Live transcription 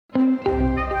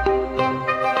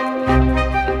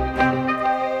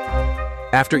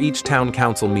After each town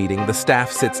council meeting, the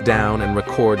staff sits down and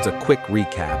records a quick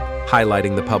recap,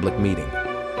 highlighting the public meeting.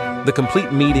 The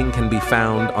complete meeting can be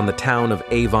found on the Town of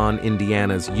Avon,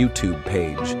 Indiana's YouTube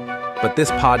page, but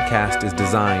this podcast is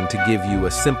designed to give you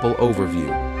a simple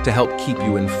overview to help keep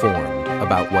you informed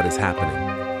about what is happening.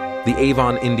 The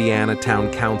Avon, Indiana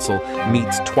Town Council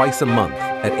meets twice a month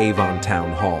at Avon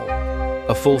Town Hall.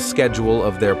 A full schedule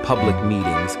of their public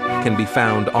meetings can be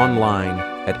found online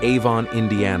at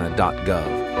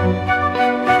avonindiana.gov.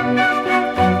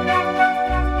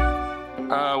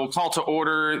 We'll call to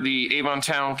order the Avon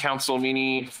Town Council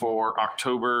meeting for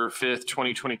October 5th,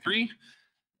 2023.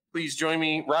 Please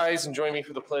rise and join me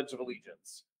for the Pledge of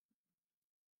Allegiance.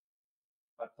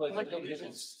 I pledge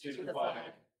allegiance to the flag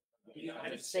of the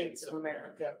United States of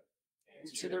America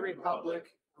and to the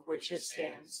republic for which it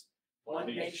stands, one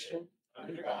nation,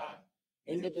 under God,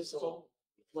 indivisible,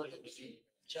 with liberty and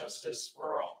justice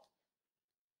for all.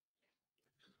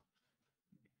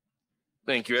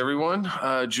 Thank you, everyone.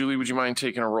 Julie, would you mind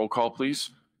taking a roll call,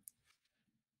 please?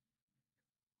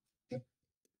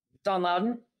 Dawn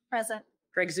Loudon. Present.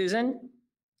 Greg Zuzan.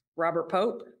 Robert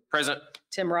Pope. Present.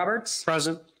 Tim Roberts.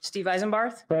 Present. Steve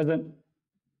Eisenbarth. Present.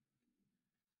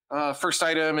 First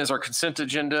item is our consent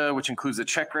agenda, which includes the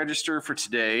check register for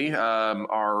today,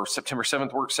 our September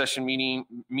 7th work session meeting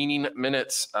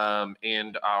minutes,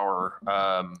 and our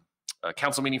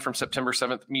council meeting from September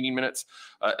 7th meeting minutes,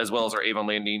 as well as our Avon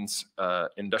Landings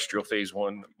Industrial Phase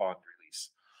 1 bond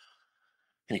release.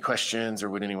 Any questions, or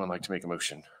would anyone like to make a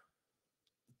motion?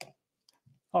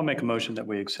 I'll make a motion that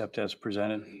we accept as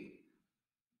presented.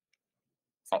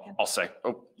 I'll say.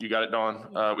 Oh, you got it, Dawn.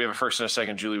 We have a first and a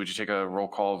second. Julie, would you take a roll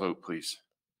call vote, please?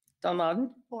 Dawn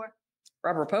Loudon. 4.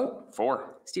 Robert Pope.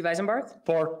 4. Steve Eisenbarth.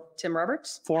 4. Tim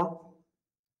Roberts. 4.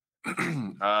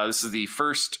 This is the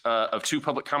first of 2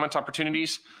 public comment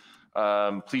opportunities.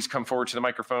 Please come forward to the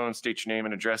microphone, state your name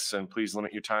and address, and please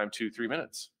limit your time to 3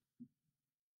 minutes.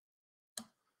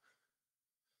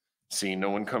 Seeing no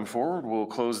one come forward, we'll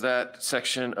close that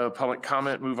section of public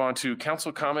comment, move on to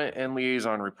council comment and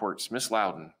liaison reports. Ms.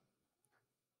 Loudon.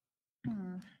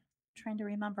 Trying to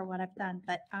remember what I've done,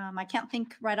 but I can't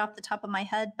think right off the top of my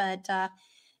head, but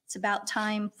it's about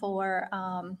time for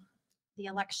the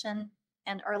election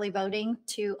and early voting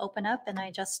to open up. And I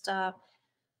just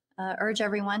urge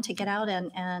everyone to get out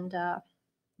and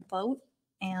vote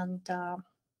and,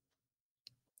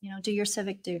 do your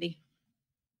civic duty.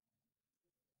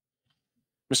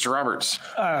 Mr. Roberts.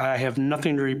 I have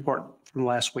nothing to report from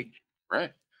last week.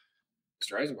 Right.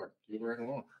 Mr. Eisenberg, move right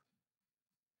along.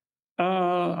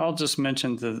 I'll just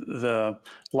mention the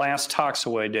last Talks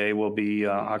Away Day will be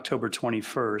October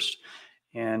 21st,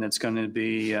 and it's going to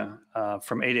be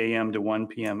from 8 a.m. to 1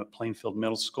 p.m. at Plainfield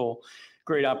Middle School.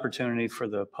 Great opportunity for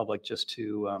the public just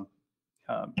to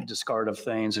discard of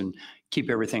things and keep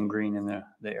everything green in the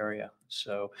area.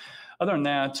 So other than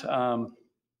that,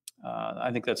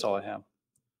 I think that's all I have.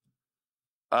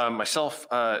 Myself,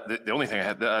 the only thing I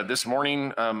had this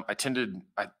morning, I attended,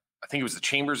 I think it was the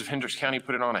Chambers of Hendricks County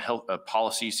put it on a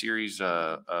policy series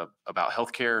about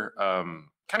healthcare. Kind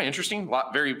of interesting,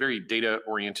 very, very data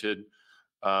oriented.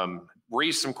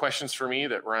 Raised some questions for me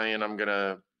that Ryan, I'm going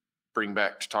to bring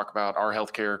back to talk about our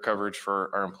healthcare coverage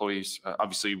for our employees.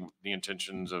 Obviously, the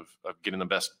intentions of getting the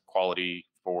best quality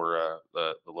for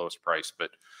the lowest price,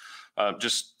 but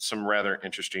just some rather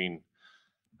interesting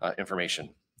information.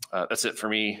 That's it for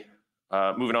me.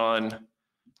 Moving on,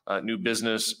 new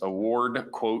business award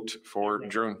quote for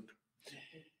Drone.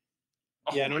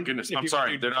 Oh yeah, my goodness. I'm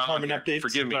sorry. They're not department updates.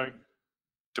 Forgive me. Sorry.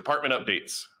 Department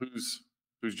updates.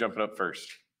 Who's jumping up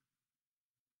first?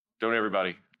 Don't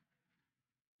everybody.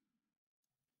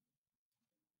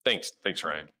 Thanks,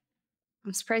 Ryan.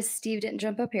 I'm surprised Steve didn't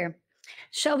jump up here.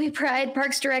 Shelby Pride,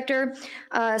 Parks Director.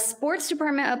 Sports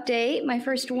Department update, my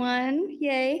first one,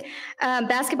 yay.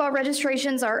 Basketball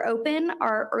registrations are open.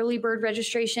 Our early bird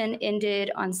registration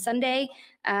ended on Sunday.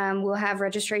 We'll have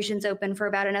registrations open for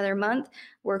about another month.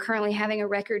 We're currently having a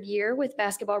record year with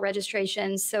basketball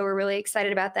registrations, so we're really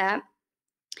excited about that.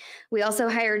 We also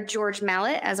hired George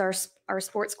Mallett as our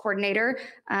sports coordinator.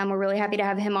 We're really happy to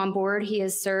have him on board. He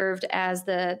has served as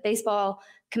the baseball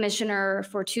commissioner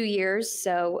for 2 years,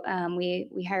 so we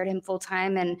hired him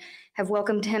full-time and have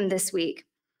welcomed him this week.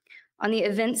 On the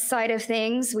events side of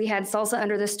things, we had Salsa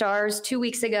Under the Stars 2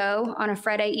 weeks ago on a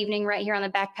Friday evening right here on the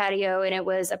back patio, and it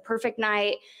was a perfect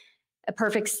night, a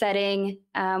perfect setting.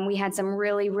 We had some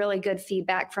really, really good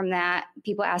feedback from that,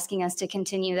 people asking us to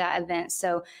continue that event.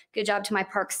 So good job to my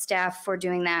park staff for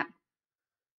doing that.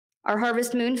 Our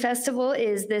Harvest Moon Festival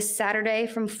is this Saturday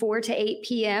from 4 to 8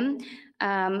 p.m.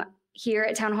 Here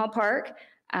at Town Hall Park.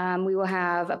 We will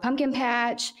have a pumpkin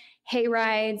patch, hay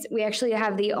rides. We actually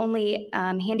have the only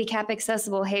handicap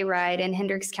accessible hay ride in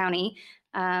Hendricks County.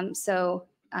 So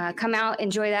come out,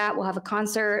 enjoy that. We'll have a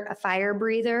concert, a fire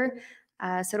breather.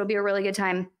 So it'll be a really good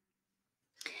time.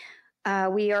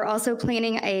 We are also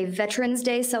planning a Veterans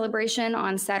Day celebration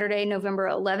on Saturday, November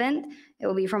 11th. It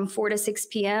will be from 4 to 6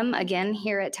 p.m. again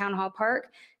here at Town Hall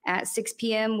Park. At 6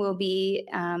 p.m. will be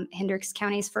Hendricks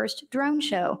County's first drone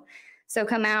show. So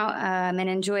come out and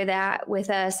enjoy that with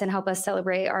us and help us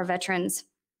celebrate our veterans.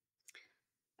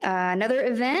 Another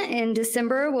event in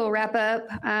December, we'll wrap up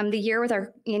the year with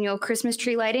our annual Christmas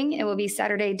tree lighting. It will be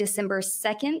Saturday, December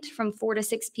 2nd from 4 to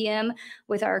 6 p.m.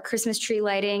 with our Christmas tree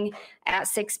lighting at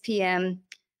 6 p.m.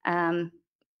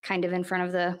 Kind of in front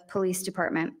of the police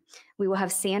department. We will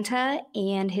have Santa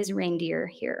and his reindeer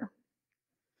here.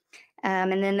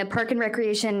 And then the Park and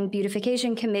Recreation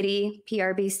Beautification Committee,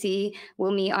 PRBC,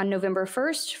 will meet on November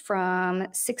 1st from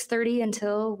 6:30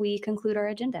 until we conclude our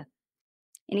agenda.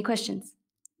 Any questions?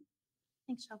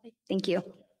 Thanks, Shelby. Thank you.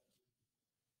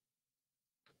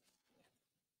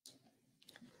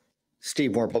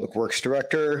 Steve Moore, Public Works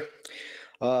Director.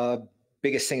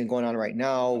 Biggest thing going on right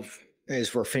now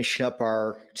is we're finishing up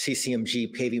our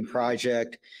CCMG paving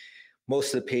project.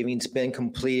 Most of the paving's been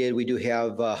completed. We do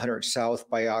have 100 South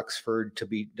by Oxford to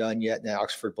be done yet in the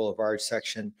Oxford Boulevard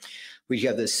section. We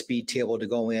have the speed table to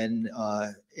go in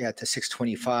at the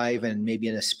 625 and maybe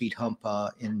in a speed hump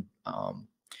in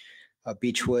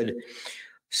Beechwood.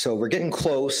 So we're getting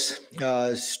close.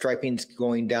 Striping's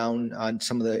going down on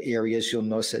some of the areas. You'll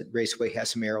notice that Raceway has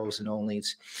some arrows and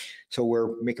onlys. So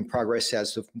we're making progress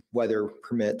as the weather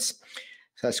permits.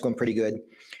 So that's going pretty good.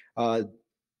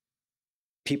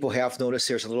 People have noticed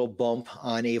there's a little bump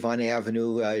on Avon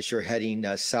Avenue as you're heading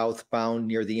southbound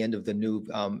near the end of the new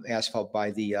asphalt by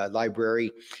the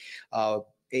library. A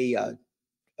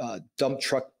dump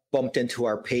truck bumped into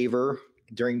our paver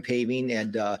during paving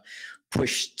and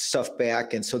pushed stuff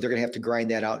back. And so they're going to have to grind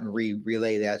that out and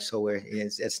relay that. So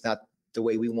it's not the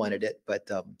way we wanted it, but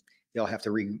they'll have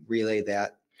to relay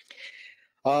that.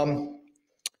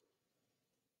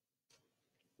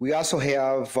 We also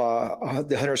have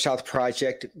the 100 South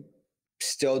project,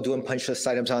 still doing punch list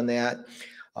items on that.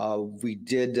 We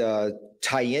did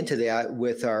tie into that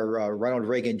with our Ronald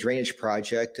Reagan drainage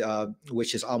project,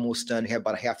 which is almost done. Have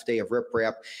about a half a day of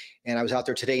riprap, and I was out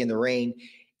there today in the rain,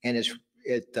 and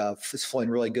it's flowing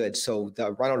really good. So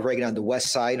the Ronald Reagan on the west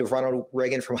side of Ronald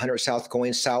Reagan from 100 South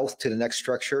going south to the next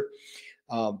structure,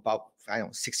 about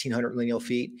 1,600 lineal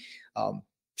feet.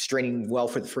 Straining well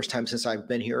for the first time since I've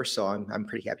been here, so I'm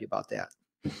pretty happy about that.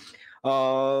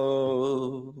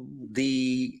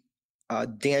 The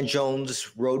Dan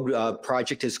Jones Road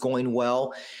project is going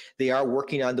well. They are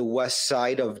working on the west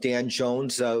side of Dan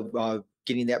Jones,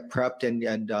 getting that prepped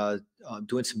and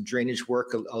doing some drainage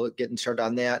work, getting started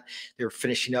on that. They're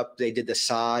finishing up. They did the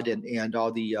sod and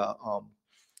all the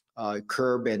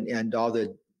curb and all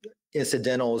the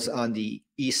incidentals on the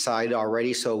east side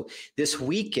already. So this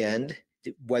weekend,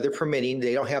 weather permitting,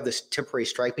 they don't have this temporary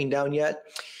striping down yet.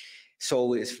 So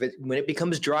when it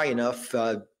becomes dry enough,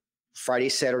 Friday,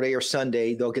 Saturday, or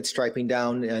Sunday, they'll get striping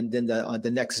down, and then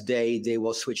the next day they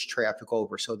will switch traffic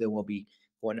over. So they will be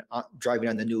driving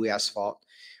on the new asphalt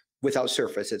without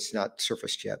surface. It's not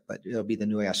surfaced yet, but it'll be the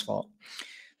new asphalt.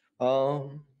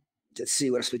 Let's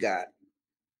see what else we got.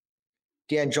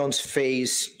 Dan Jones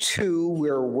Phase 2,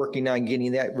 we're working on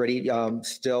getting that ready.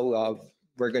 Still,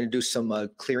 we're going to do some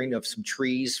clearing of some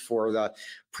trees for the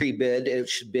pre-bid. It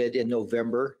should bid in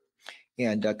November,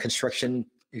 and construction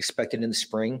expected in the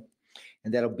spring.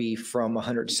 And that'll be from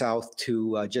 100 South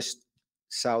to just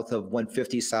south of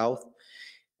 150 South.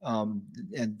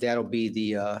 And that'll be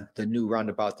the new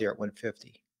roundabout there at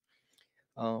 150.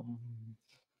 Let's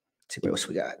see what else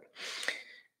we got.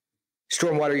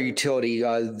 Stormwater utility,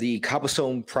 the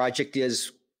cobblestone project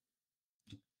is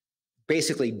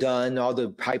basically done. All the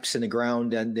pipes in the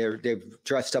ground, and they've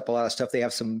dressed up a lot of stuff. They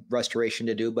have some restoration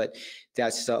to do, but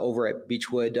that's over at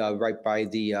Beechwood, right by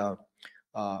the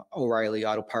O'Reilly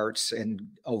Auto Parts, and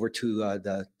over to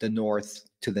the north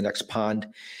to the next pond.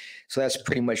 So that's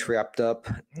pretty much wrapped up.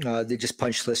 They just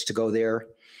punch list to go there.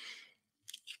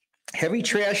 Heavy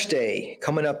Trash Day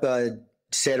coming up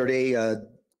Saturday,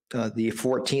 the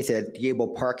 14th at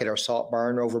Yable Park at our salt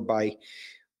barn over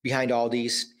behind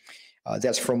Aldi's.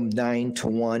 That's from 9 to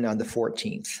 1 on the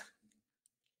 14th.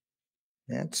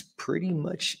 That's pretty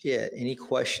much it. Any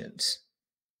questions?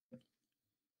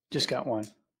 Just got one.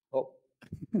 Oh,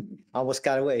 Almost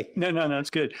got away. No, it's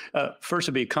good. First,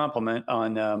 it'd be a compliment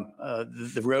on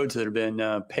the roads that have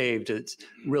been paved. It's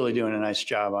really doing a nice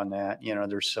job on that. You know,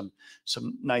 there's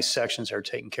some nice sections that are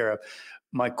taken care of.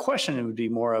 My question would be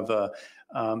more of a,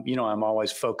 I'm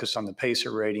always focused on the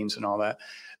PACER ratings and all that.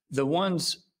 The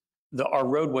ones, our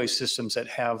roadway systems that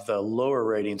have the lower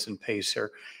ratings in PACER,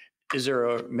 is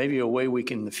there maybe a way we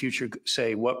can in the future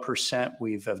say what percent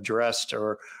we've addressed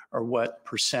or what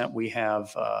percent we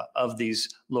have of these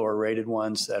lower rated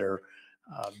ones that are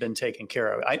been taken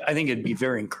care of? I think it'd be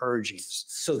very encouraging.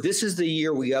 So this is the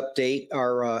year we update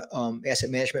our asset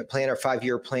management plan, our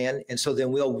 5-year plan. And so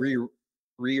then we'll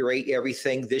re-rate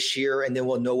everything this year, and then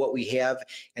we'll know what we have,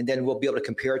 and then we'll be able to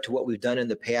compare it to what we've done in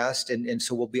the past. And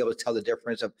so we'll be able to tell the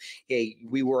difference of, hey,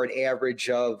 we were an average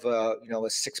of, a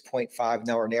 6.5,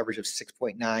 now we're an average of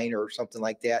 6.9 or something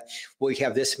like that. We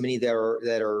have this many that are,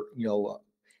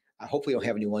 hopefully don't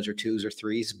have any 1s or 2s or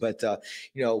 3s, but,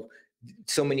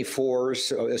 so many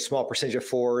 4s, a small percentage of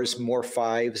 4s, more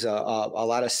 5s, a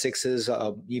lot of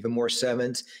 6s, even more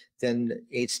 7s, then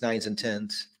 8s, 9s, and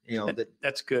 10s.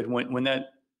 That's good. When that,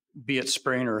 be it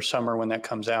spring or summer, when that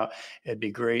comes out, it'd be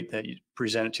great that you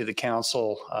present it to the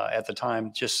council at the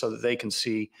time, just so that they can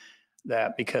see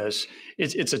that, because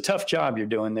it's a tough job you're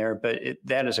doing there, but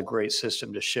that is a great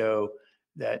system to show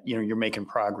that, you're making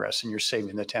progress and you're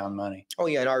saving the town money. Oh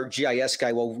yeah, and our GIS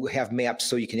guy will have maps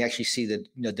so you can actually see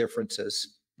the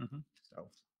differences. Mm-hmm. So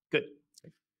good.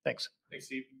 Thanks. Thanks,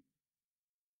 Steve.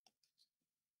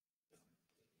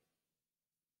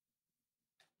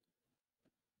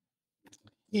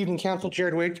 Evening, Council.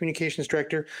 Jared Wade, Communications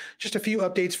Director. Just a few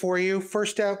updates for you.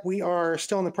 First up, we are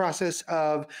still in the process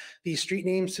of the street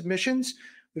name submissions.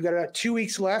 We've got about 2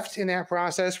 weeks left in that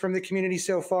process. From the community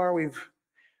so far, we've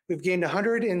gained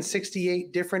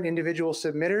 168 different individual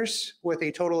submitters with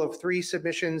a total of 3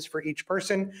 submissions for each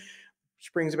person,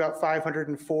 which brings about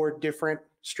 504 different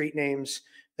street names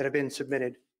that have been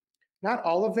submitted. Not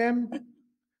all of them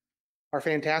are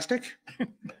fantastic.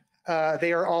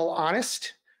 They are all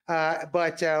honest.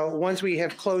 But once we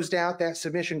have closed out that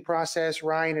submission process,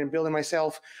 Ryan and Bill and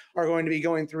myself are going to be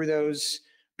going through those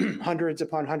hundreds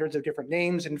upon hundreds of different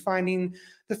names and finding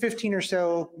the 15 or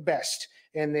so best,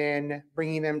 and then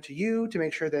bringing them to you to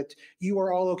make sure that you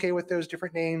are all okay with those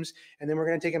different names. And then we're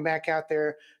going to take them back out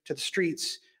there to the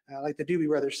streets, like the Doobie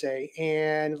Brothers say,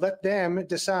 and let them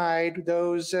decide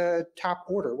those top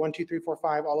order, 1, 2, 3, 4,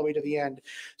 5, all the way to the end.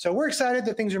 So we're excited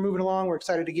that things are moving along. We're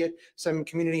excited to get some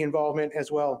community involvement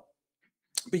as well.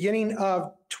 Beginning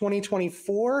of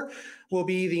 2024 will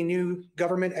be the new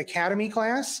Government Academy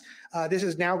class. This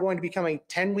is now going to become a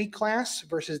 10-week class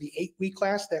versus the 8-week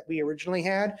class that we originally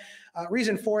had.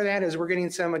 Reason for that is we're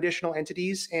getting some additional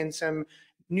entities and some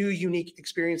new unique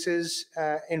experiences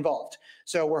involved.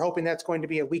 So we're hoping that's going to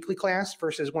be a weekly class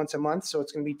versus once a month. So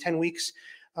it's going to be 10 weeks,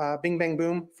 bing, bang,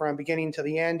 boom, from beginning to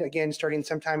the end, again, starting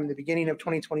sometime in the beginning of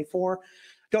 2024.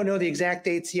 Don't know the exact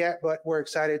dates yet, but we're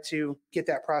excited to get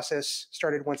that process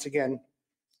started once again.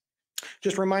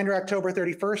 Just a reminder, October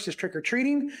 31st is trick or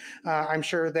treating. I'm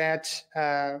sure that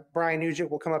Brian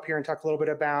Nugent will come up here and talk a little bit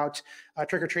about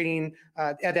trick or treating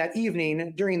at that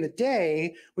evening. During the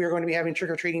day, we are going to be having trick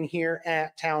or treating here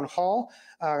at Town Hall.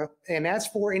 And that's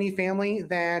for any family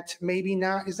that maybe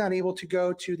is not able to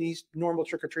go to these normal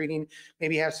trick or treating,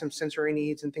 maybe have some sensory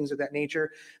needs and things of that nature.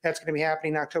 That's going to be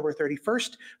happening October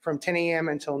 31st from 10 a.m.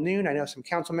 until noon. I know some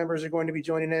council members are going to be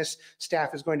joining us.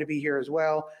 Staff is going to be here as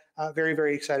well. Very,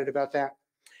 very excited about that.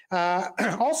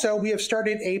 Also, we have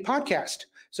started a podcast.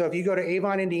 So if you go to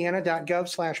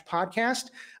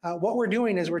avonindiana.gov/podcast, what we're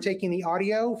doing is we're taking the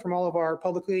audio from all of our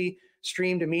publicly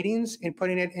streamed meetings and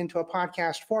putting it into a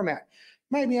podcast format.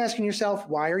 You might be asking yourself,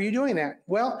 why are you doing that?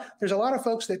 Well, there's a lot of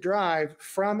folks that drive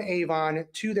from Avon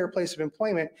to their place of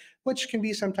employment, which can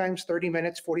be sometimes 30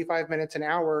 minutes, 45 minutes, an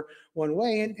hour one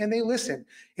way, and they listen.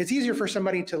 It's easier for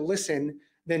somebody to listen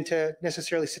than to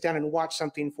necessarily sit down and watch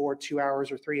something for 2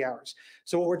 hours or 3 hours.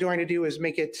 So what we're going to do is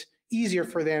make it easier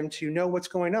for them to know what's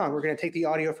going on. We're going to take the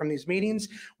audio from these meetings.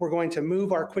 We're going to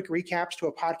move our quick recaps to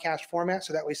a podcast format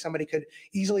so that way somebody could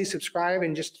easily subscribe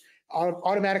and just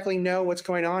automatically know what's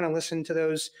going on and listen to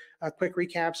those quick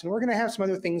recaps. And we're going to have some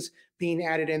other things being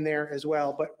added in there as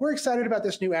well. But we're excited about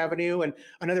this new avenue and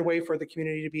another way for the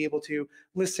community to be able to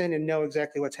listen and know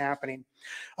exactly what's happening.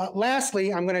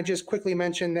 Lastly, I'm going to just quickly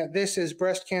mention that this is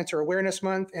Breast Cancer Awareness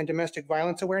Month and Domestic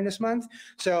Violence Awareness Month.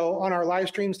 So on our live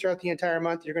streams throughout the entire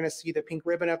month, you're going to see the pink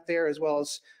ribbon up there as well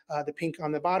as the pink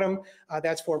on the bottom.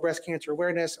 That's for breast cancer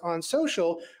awareness. On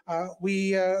social,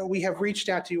 we have reached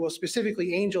out to, well,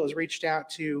 specifically Angel has reached out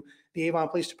to the Avon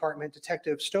Police Department,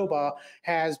 Detective Stobaugh,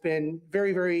 has been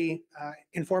very, very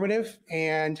informative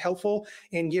and helpful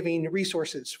in giving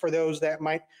resources for those that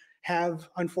might have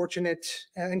unfortunate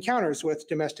encounters with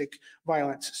domestic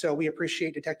violence. So we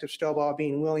appreciate Detective Stobaugh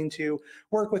being willing to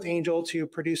work with Angel to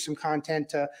produce some content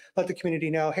to let the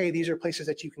community know, hey, these are places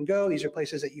that you can go, these are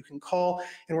places that you can call,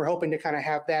 and we're hoping to kind of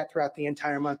have that throughout the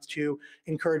entire month to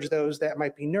encourage those that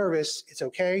might be nervous. It's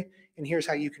okay, and here's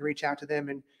how you can reach out to them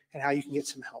and how you can get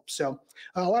some help. So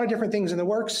a lot of different things in the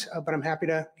works, but I'm happy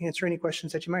to answer any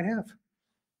questions that you might have.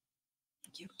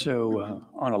 So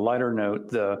on a lighter note,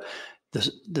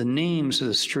 the names of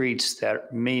the streets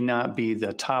that may not be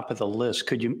the top of the list,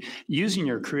 could you, using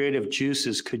your creative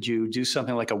juices, could you do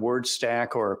something like a word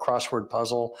stack or a crossword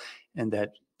puzzle and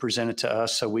that present it to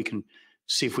us so we can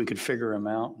see if we could figure them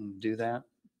out and do that?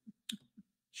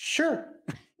 Sure.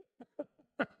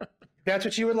 If that's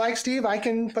what you would like, Steve, I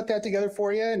can put that together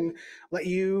for you and let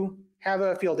you have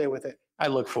a field day with it. I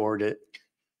look forward to it.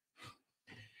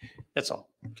 That's all.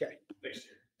 Okay.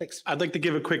 Thanks. I'd like to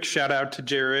give a quick shout out to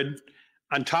Jared.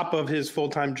 On top of his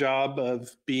full-time job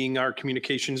of being our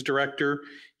communications director,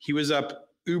 he was up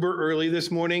uber early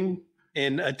this morning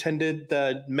and attended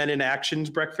the Men in Actions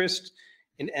breakfast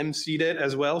and emceed it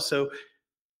as well. So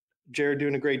Jared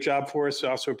doing a great job for us. I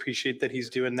also appreciate that he's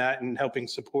doing that and helping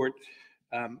support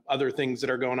other things that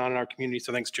are going on in our community.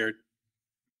 So thanks, Jared.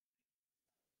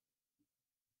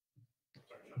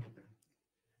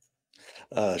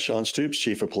 Sean Stoops,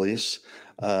 Chief of Police.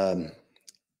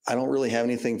 I don't really have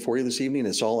anything for you this evening.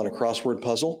 It's all in a crossword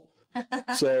puzzle.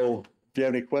 So if you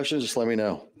have any questions, just let me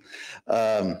know.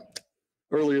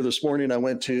 Earlier this morning, I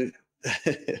went to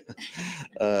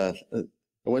the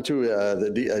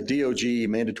DOG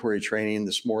mandatory training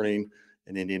this morning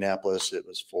in Indianapolis. It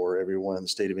was for everyone in the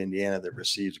state of Indiana that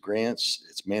receives grants.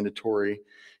 It's mandatory.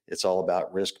 It's all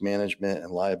about risk management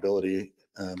and liability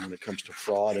when it comes to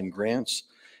fraud and grants.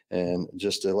 And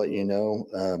just to let you know,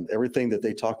 everything that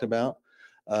they talked about,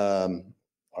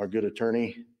 our good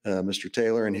attorney, Mr.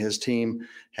 Taylor and his team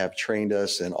have trained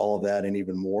us in all of that and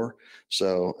even more.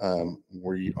 So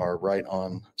we are right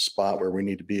on spot where we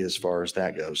need to be as far as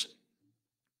that goes.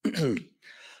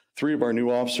 3 of our new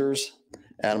officers,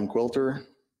 Adam Quilter,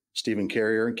 Stephen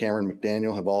Carrier, and Cameron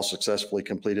McDaniel, have all successfully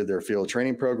completed their field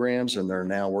training programs, and they're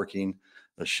now working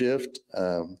a shift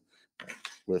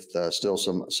with still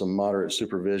some moderate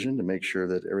supervision to make sure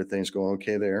that everything's going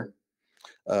okay there.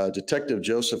 Detective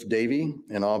Joseph Davey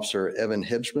and Officer Evan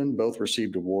Hibsman both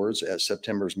received awards at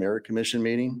September's Merit Commission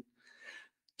meeting.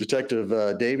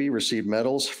 Detective Davey received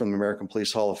medals from the American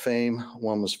Police Hall of Fame.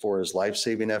 One was for his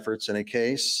life-saving efforts in a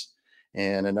case,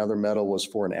 and another medal was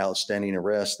for an outstanding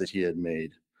arrest that he had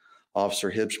made.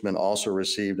 Officer Hibsman also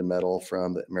received a medal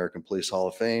from the American Police Hall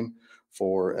of Fame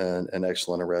for an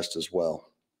excellent arrest as well.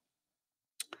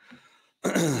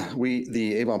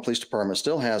 The Avon Police Department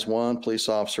still has 1 police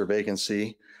officer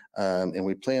vacancy, and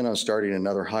we plan on starting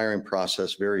another hiring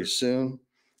process very soon.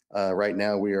 Right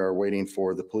now, we are waiting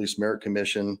for the Police Merit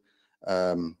Commission,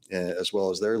 as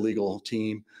well as their legal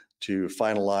team, to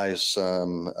finalize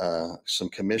some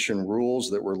commission rules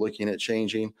that we're looking at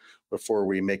changing before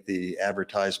we make the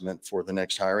advertisement for the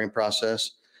next hiring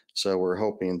process. So we're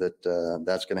hoping that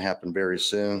that's going to happen very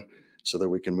soon so that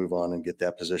we can move on and get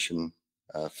that position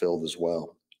filled as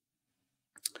well.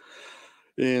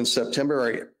 In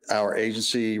September, our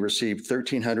agency received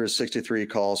 1,363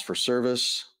 calls for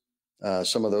service.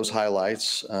 Some of those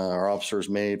highlights, our officers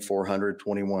made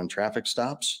 421 traffic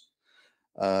stops.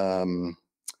 The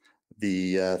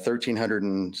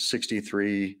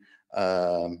 1,363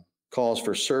 calls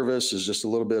for service is just a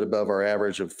little bit above our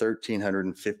average of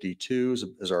 1,352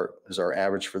 is our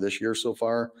average for this year so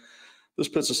far. This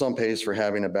puts us on pace for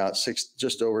having about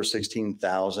just over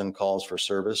 16,000 calls for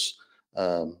service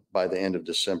by the end of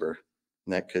December,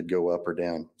 and that could go up or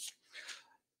down.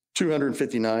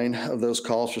 259 of those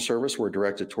calls for service were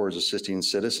directed towards assisting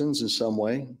citizens in some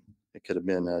way. It could have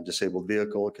been a disabled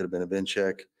vehicle, it could have been a VIN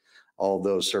check, all of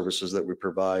those services that we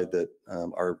provide that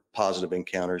are positive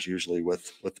encounters usually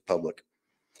with the public.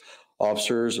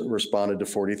 Officers responded to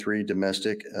 43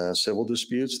 domestic civil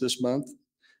disputes this month,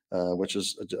 which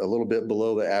is a little bit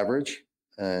below the average.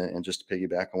 And just to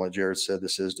piggyback on what Jared said,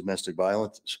 this is Domestic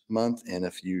Violence Month. And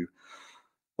if you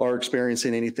are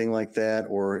experiencing anything like that,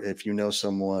 or if you know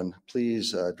someone,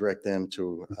 please direct them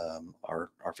to our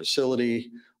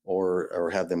facility or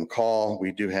have them call.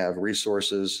 We do have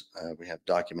resources. We have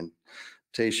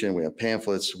documentation. We have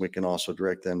pamphlets. We can also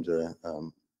direct them to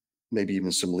maybe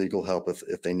even some legal help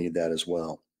if they need that as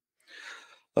well.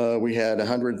 We had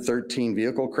 113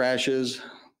 vehicle crashes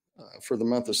for the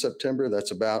month of September.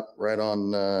 That's about right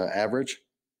on average.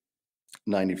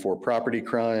 94 property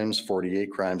crimes,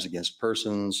 48 crimes against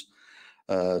persons,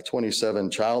 27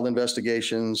 child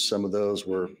investigations. Some of those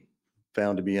were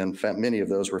found to be many of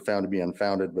those were found to be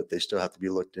unfounded, but they still have to be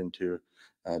looked into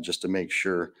just to make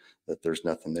sure that there's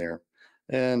nothing there.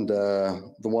 And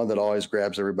the one that always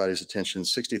grabs everybody's attention,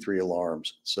 63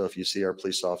 alarms. So if you see our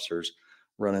police officers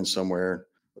running somewhere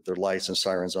with their lights and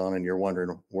sirens on and you're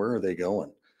wondering, where are they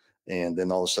going? And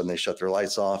then all of a sudden they shut their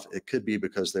lights off. It could be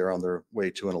because they're on their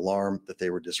way to an alarm that they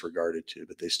were disregarded to,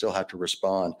 but they still have to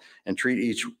respond and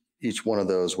treat each one of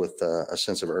those with a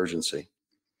sense of urgency.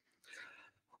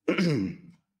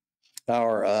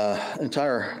 Our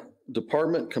entire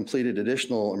department completed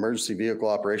additional emergency vehicle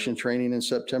operation training in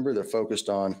September that focused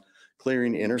on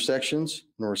clearing intersections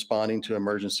and responding to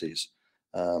emergencies.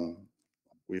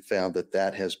 We found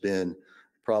that has been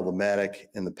problematic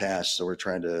in the past, so we're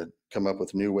trying to come up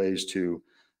with new ways to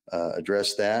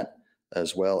address that,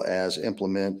 as well as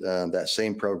implement that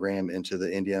same program into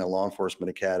the Indiana Law Enforcement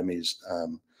Academy's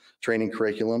training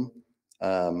curriculum.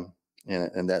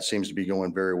 And that seems to be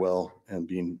going very well and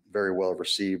being very well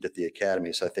received at the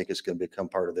academy. So I think it's going to become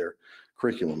part of their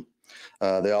curriculum.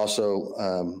 They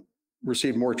also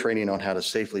received more training on how to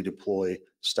safely deploy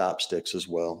stop sticks as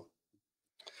well.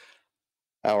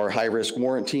 Our high-risk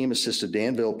warrant team assisted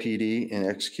Danville PD in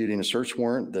executing a search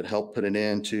warrant that helped put an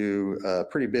end to a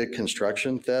pretty big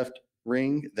construction theft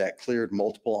ring that cleared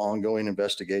multiple ongoing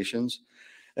investigations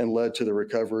and led to the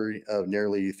recovery of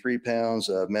nearly 3 pounds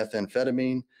of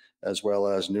methamphetamine, as well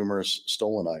as numerous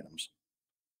stolen items.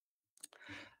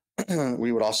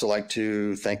 We would also like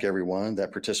to thank everyone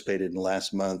that participated in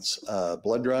last month's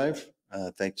blood drive.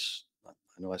 Thanks. I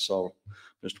know I saw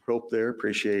Mr. Pope there.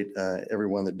 Appreciate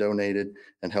everyone that donated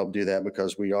and helped do that,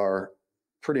 because we are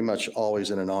pretty much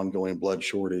always in an ongoing blood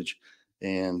shortage,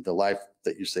 and the life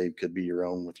that you save could be your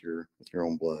own with your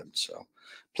own blood. So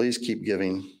please keep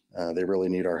giving. They really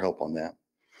need our help on that.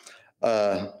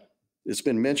 It's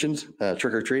been mentioned,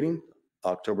 trick or treating,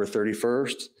 October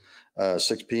 31st,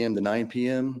 6 p.m. to 9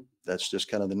 p.m. That's just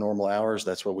kind of the normal hours.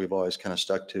 That's what we've always kind of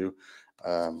stuck to.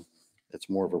 It's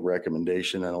more of a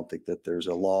recommendation. I don't think that there's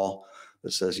a law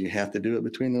that says you have to do it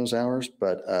between those hours,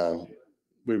 but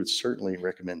we would certainly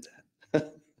recommend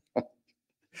that.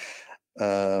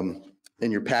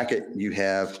 In your packet, you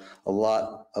have a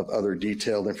lot of other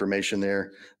detailed information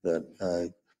there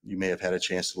that you may have had a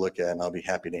chance to look at, and I'll be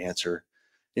happy to answer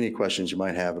any questions you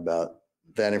might have about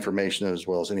that information, as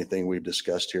well as anything we've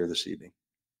discussed here this evening.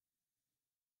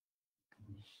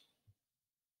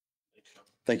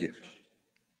 Thank you.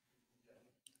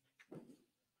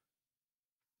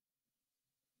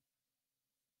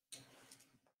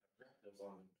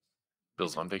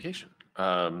 Bill's on vacation.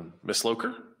 Ms.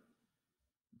 Loker,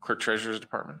 Clerk Treasurer's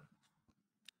Department.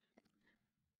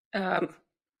 Am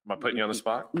I putting you on the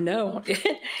spot? No,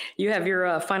 you have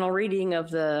your final reading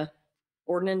of the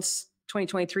ordinance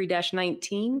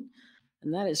 2023-19,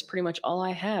 and that is pretty much all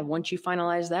I have. Once you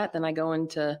finalize that, then I go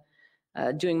into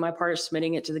doing my part of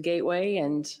submitting it to the gateway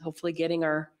and hopefully getting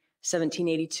our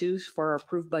 1782 for our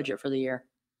approved budget for the year.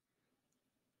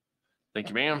 Thank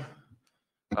you, ma'am.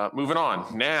 Moving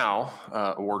on now,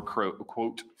 award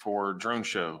quote for drone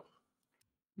show.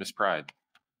 Miss Pride.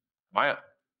 Maya.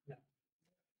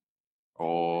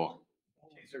 Oh,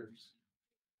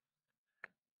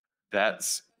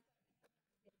 that's,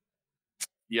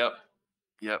 yep.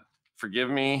 Forgive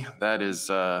me. That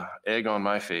is egg on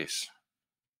my face.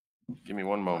 Give me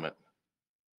one moment.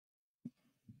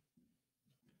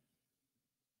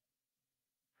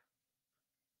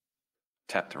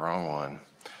 Tapped the wrong one.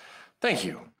 Thank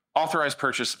you. Authorized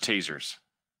purchase of tasers.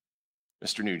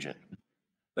 Mr. Nugent.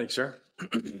 Thanks, sir.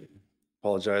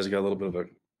 Apologize, I got a little bit of a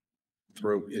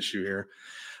throat issue here.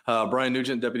 Brian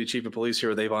Nugent, Deputy Chief of Police here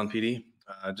with Avon PD.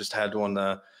 Just had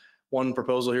one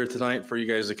proposal here tonight for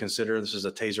you guys to consider. This is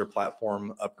a taser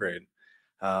platform upgrade.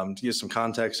 To give some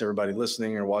context, everybody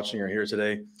listening or watching or here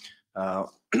today,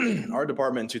 our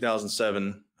department in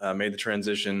 2007 made the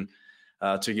transition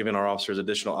to giving our officers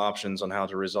additional options on how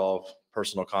to resolve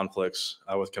personal conflicts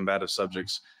with combative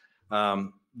subjects.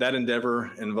 That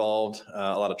endeavor involved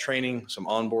a lot of training, some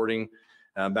onboarding.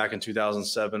 Back in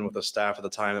 2007 with a staff at the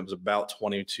time, it was about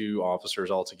 22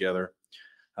 officers altogether.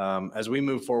 As we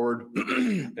move forward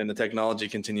and the technology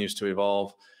continues to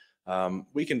evolve,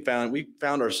 we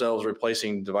found ourselves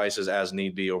replacing devices as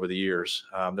need be over the years.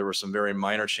 There were some very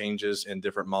minor changes in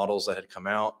different models that had come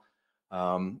out.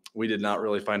 We did not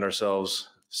really find ourselves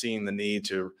seeing the need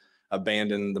to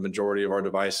abandon the majority of our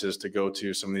devices to go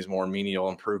to some of these more menial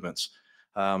improvements.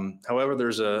 However,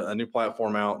 there's a new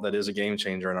platform out that is a game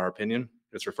changer in our opinion.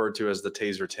 It's referred to as the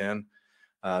Taser 10.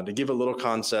 To give a little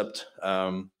concept,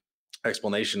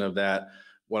 explanation of that,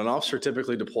 when an officer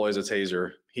typically deploys a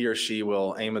taser, he or she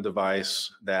will aim a device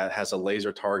that has a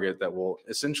laser target that will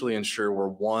essentially ensure where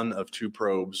one of two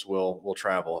probes will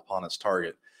travel upon its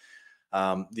target.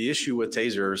 The issue with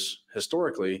tasers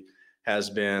historically has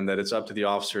been that it's up to the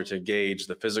officer to gauge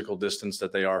the physical distance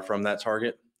that they are from that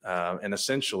target. And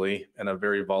essentially, in a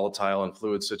very volatile and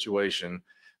fluid situation,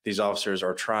 these officers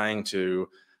are trying to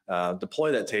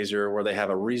deploy that taser where they have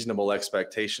a reasonable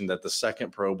expectation that the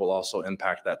second probe will also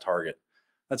impact that target.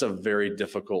 That's a very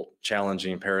difficult,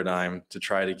 challenging paradigm to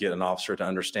try to get an officer to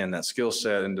understand that skill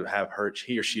set and to have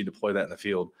he or she deploy that in the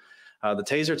field. The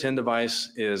Taser 10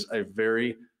 device is a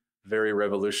very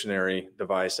revolutionary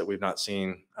device that we've not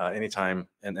seen anytime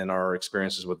in our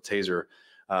experiences with Taser.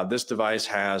 This device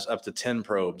has up to 10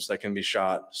 probes that can be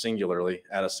shot singularly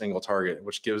at a single target,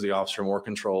 which gives the officer more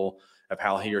control of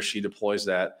how he or she deploys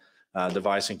that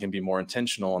device and can be more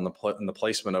intentional in the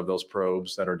placement of those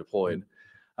probes that are deployed.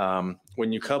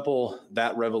 When you couple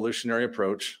that revolutionary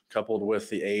approach, coupled with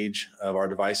the age of our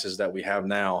devices that we have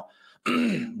now,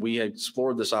 we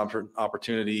explored this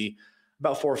opportunity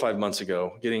about 4 or 5 months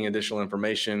ago, getting additional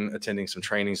information, attending some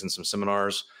trainings and some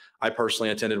seminars. I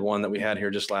personally attended one that we had here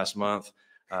just last month.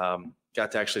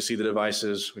 Got to actually see the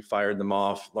devices. We fired them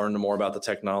off, learned more about the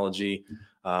technology.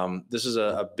 This is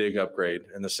a big upgrade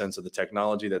in the sense of the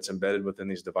technology that's embedded within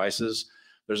these devices.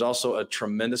 There's also a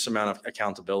tremendous amount of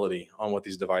accountability on what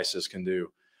these devices can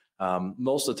do.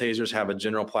 Most of the tasers have a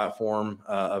general platform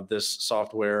of this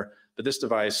software, but this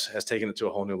device has taken it to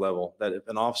a whole new level, that if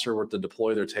an officer were to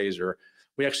deploy their taser,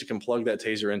 we actually can plug that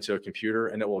taser into a computer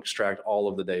and it will extract all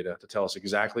of the data to tell us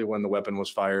exactly when the weapon was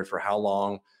fired, for how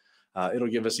long. It'll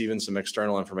give us even some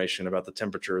external information about the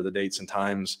temperature, the dates and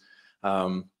times.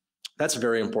 That's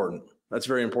very important. That's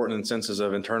very important in senses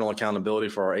of internal accountability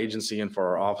for our agency and for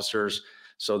our officers.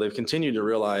 So they've continued to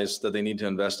realize that they need to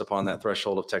invest upon that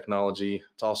threshold of technology.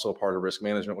 It's also a part of risk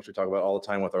management, which we talk about all the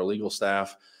time with our legal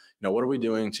staff. What are we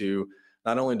doing to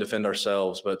not only defend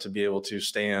ourselves, but to be able to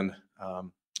stand,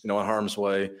 in harm's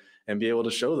way and be able to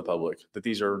show the public that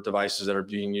these are devices that are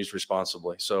being used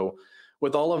responsibly. So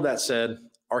with all of that said,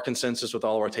 our consensus with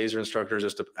all of our taser instructors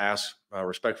is to ask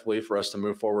respectfully for us to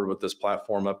move forward with this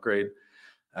platform upgrade.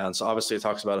 And so obviously it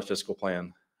talks about a fiscal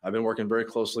plan. I've been working very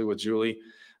closely with Julie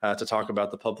to talk about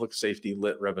the public safety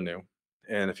lit revenue.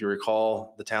 And if you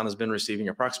recall, the town has been receiving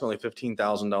approximately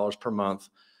 $15,000 per month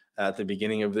at the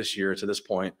beginning of this year to this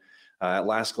point. At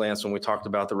last glance, when we talked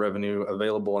about the revenue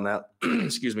available in that,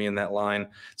 in that line,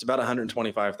 it's about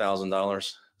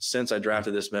 $125,000. Since I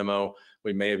drafted this memo,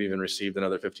 we may have even received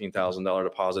another $15,000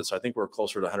 deposit. So I think we're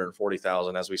closer to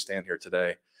 $140,000 as we stand here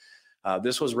today.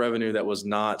 This was revenue that was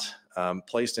not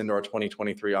placed into our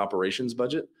 2023 operations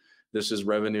budget. This is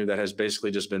revenue that has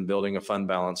basically just been building a fund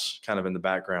balance kind of in the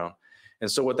background.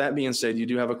 And so with that being said, you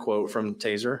do have a quote from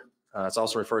Taser. It's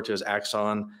also referred to as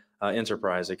Axon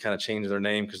Enterprise. They kind of changed their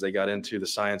name because they got into the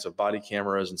science of body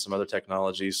cameras and some other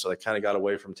technologies. So they kind of got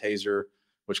away from Taser,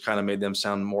 which kind of made them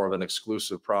sound more of an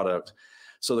exclusive product.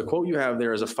 So the quote you have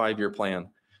there is a 5-year plan.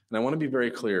 And I want to be very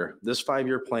clear. This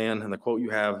 5-year plan and the quote you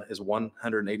have is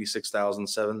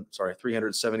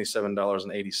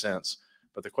 $377.80.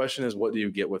 But the question is, what do you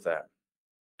get with that?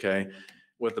 Okay.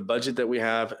 With the budget that we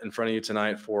have in front of you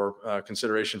tonight for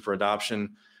consideration for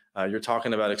adoption, you're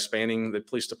talking about expanding the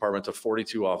police department to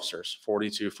 42 officers,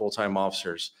 42 full-time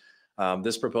officers.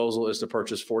 This proposal is to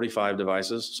purchase 45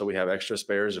 devices. So we have extra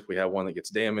spares if we have one that gets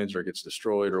damaged or gets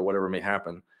destroyed or whatever may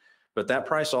happen. But that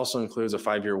price also includes a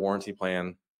 5-year warranty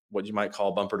plan, what you might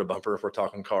call bumper to bumper if we're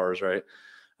talking cars, right?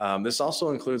 This also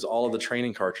includes all of the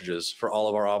training cartridges for all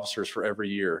of our officers for every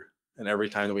year and every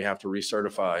time that we have to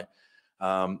recertify.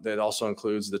 That also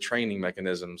includes the training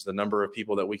mechanisms, the number of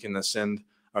people that we can send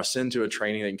to a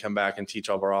training that can come back and teach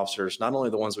all of our officers, not only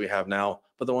the ones we have now,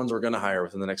 but the ones we're going to hire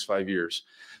within the next 5 years.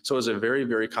 So it's a very,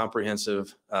 very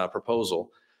comprehensive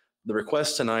proposal. The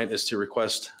request tonight is to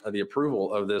request the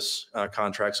approval of this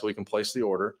contract so we can place the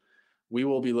order. We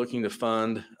will be looking to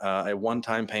fund a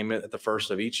one-time payment at the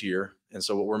first of each year. And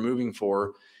so what we're moving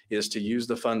for is to use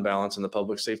the fund balance in the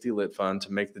Public Safety Lit Fund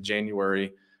to make the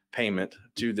January payment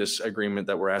to this agreement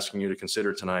that we're asking you to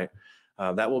consider tonight.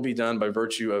 That will be done by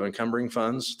virtue of encumbering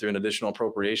funds through an additional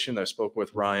appropriation that I spoke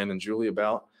with Ryan and Julie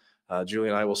about. Julie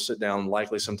and I will sit down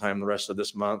likely sometime the rest of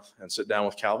this month and sit down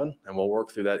with Calvin, and we'll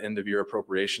work through that end of year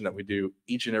appropriation that we do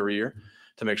each and every year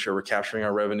to make sure we're capturing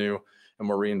our revenue and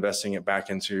we're reinvesting it back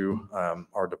into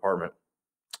our department.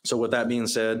 So with that being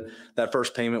said, that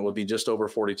first payment will be just over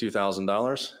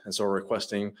 $42,000. And so we're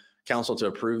requesting council to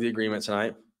approve the agreement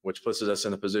tonight, which puts us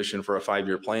in a position for a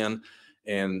 5-year plan.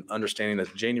 and understanding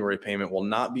that the January payment will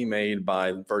not be made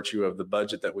by virtue of the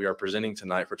budget that we are presenting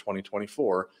tonight for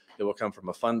 2024. It will come from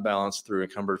a fund balance through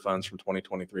encumbered funds from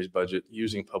 2023's budget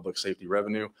using public safety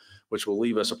revenue, which will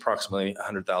leave us approximately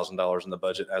 $100,000 in the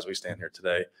budget as we stand here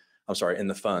today. I'm sorry, in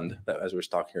the fund that as we're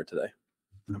talking here today.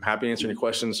 I'm happy to answer any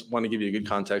questions. Want to give you a good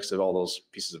context of all those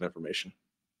pieces of information.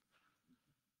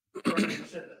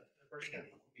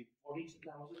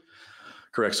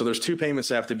 Correct. So there's two payments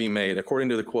that have to be made. According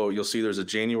to the quote, you'll see there's a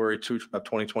January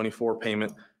 2024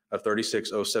 payment of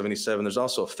 $36,077. There's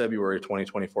also a February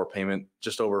 2024 payment,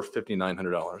 just over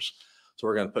 $5,900. So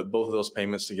we're going to put both of those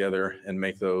payments together and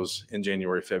make those in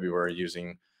January, February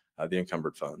using the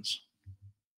encumbered funds.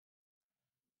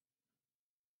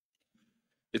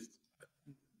 I'm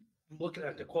looking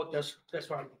at the quote. That's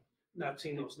why I'm not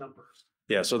seeing those numbers.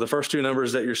 Yeah. So the first two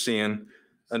numbers that you're seeing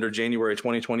under January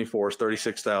 2024 is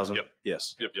 36,000. Yep.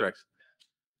 Yes. Yep. Correct.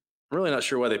 I'm really not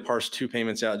sure why they parse two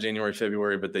payments out January,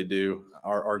 February, but they do.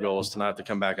 Our goal is to not have to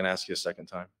come back and ask you a second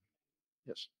time.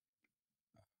 Yes.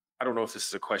 I don't know if this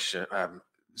is a question.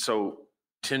 So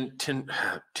 10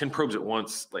 probes at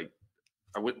once, like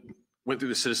I went through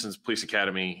the Citizens Police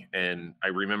Academy, and I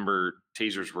remember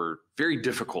tasers were very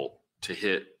difficult to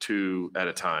hit 2 at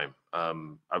a time. I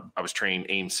was trained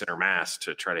aim center mass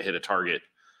to try to hit a target.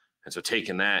 And so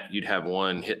taking that, you'd have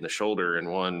one hit in the shoulder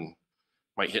and one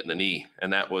might hit in the knee.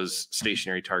 And that was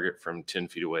stationary target from 10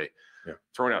 feet away. Yeah.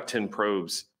 Throwing out 10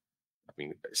 probes, I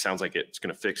mean, it sounds like it's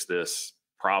going to fix this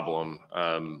problem.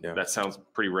 That sounds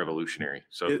pretty revolutionary.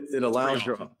 So it allows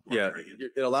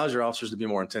it allows your officers to be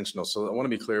more intentional. So I want to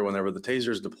be clear, whenever the taser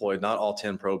is deployed, not all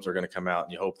 10 probes are going to come out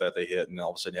and you hope that they hit and all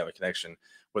of a sudden you have a connection.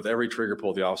 With every trigger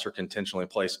pull, the officer can intentionally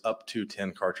place up to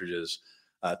 10 cartridges,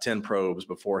 10 probes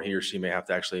before he or she may have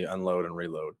to actually unload and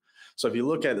reload. So if you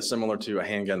look at it similar to a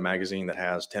handgun magazine that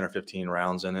has 10 or 15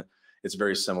 rounds in it, it's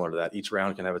very similar to that. Each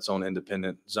round can have its own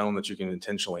independent zone that you can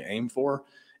intentionally aim for.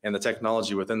 And the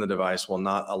technology within the device will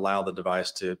not allow the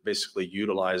device to basically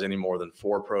utilize any more than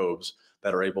 4 probes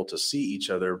that are able to see each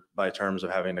other by terms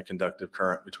of having a conductive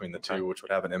current between the two, which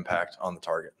would have an impact on the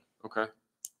target. Okay.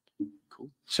 Cool.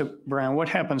 So Brian, what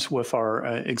happens with our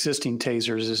existing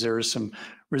tasers? Is there some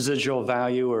residual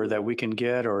value or that we can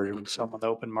get or some on the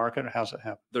open market? Or how's it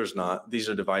happen? There's not. These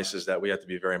are devices that we have to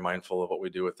be very mindful of what we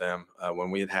do with them. When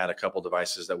we had a couple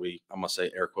devices that I'm going to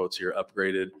say air quotes here,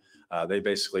 upgraded, they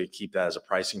basically keep that as a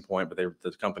pricing point, but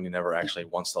the company never actually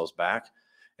wants those back.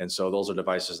 And so those are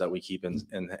devices that we keep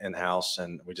in-house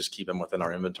and we just keep them within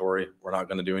our inventory. We're not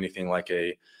going to do anything like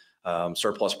a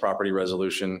surplus property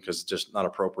resolution because it's just not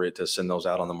appropriate to send those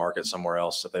out on the market somewhere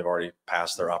else if they've already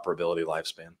passed their operability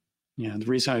lifespan. Yeah, the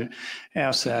reason I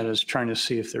asked that is trying to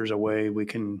see if there's a way we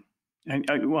can,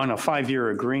 on a 5-year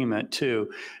agreement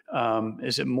too,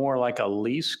 is it more like a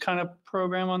lease kind of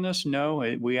program on this? No,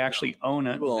 we actually own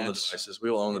it. We will own the devices.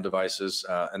 We will own the devices.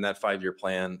 And that 5-year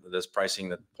plan, this pricing,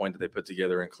 the point that they put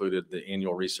together included the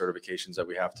annual recertifications that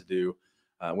we have to do.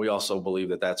 We also believe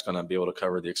that that's going to be able to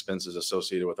cover the expenses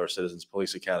associated with our Citizens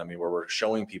Police Academy, where we're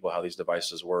showing people how these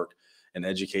devices work and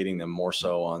educating them more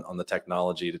so on the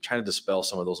technology to try to dispel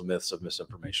some of those myths of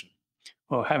misinformation.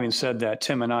 Well, having said that,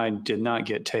 Tim and I did not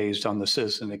get tased on the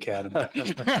Citizen Academy.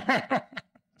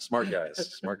 Smart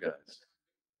guys, smart guys.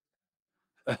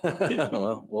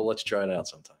 Well, we'll let you try it out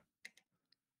sometime.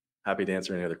 Happy to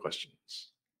answer any other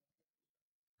questions.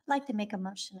 I'd like to make a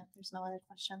motion if there's no other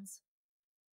questions.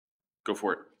 Go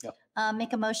for it. Yep.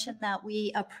 Make a motion that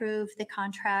we approve the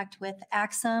contract with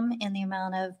Axum in the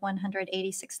amount of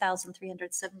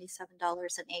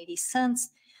 $186,377.80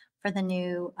 for the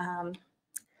new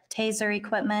taser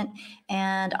equipment,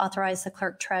 and authorize the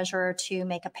clerk treasurer to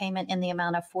make a payment in the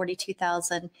amount of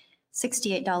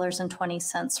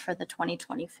 $42,068.20 for the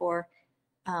 2024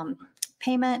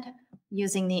 payment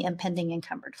using the impending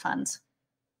encumbered funds.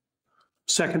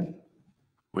 Second.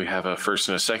 We have a first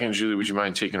and a second. Julie, would you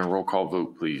mind taking a roll call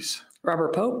vote, please?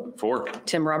 Robert Pope, 4.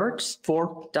 Tim Roberts,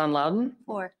 4. Don Loudon,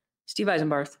 4. Steve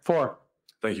Eisenbarth. 4.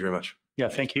 Thank you very much. Yeah,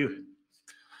 thank you.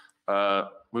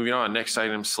 Moving on, next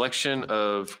item, selection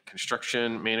of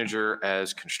construction manager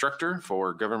as constructor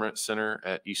for Government Center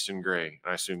at Easton Gray.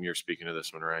 I assume you're speaking to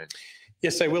this one, Ryan.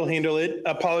 Yes, I will handle it.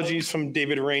 Apologies from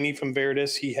David Rainey from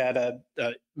Veritas. He had a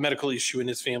medical issue in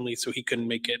his family, so he couldn't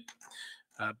make it.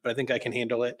 But I think I can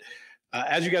handle it.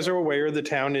 As you guys are aware, the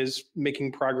town is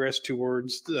making progress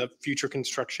towards the future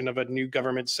construction of a new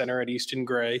government center at Easton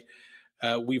Gray.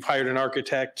 We've hired an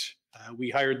architect. We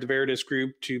hired the Veritas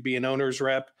Group to be an owner's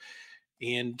rep.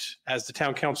 And as the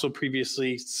town council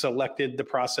previously selected the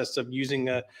process of using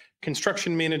a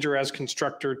construction manager as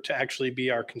constructor to actually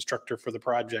be our constructor for the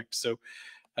project. So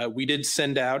We did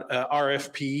send out a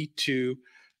RFP to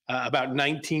about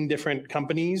 19 different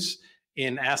companies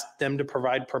and asked them to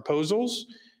provide proposals.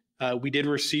 We did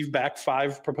receive back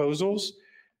 5 proposals.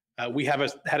 We had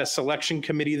a selection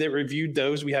committee that reviewed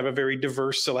those. We have a very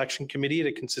diverse selection committee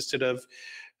that consisted of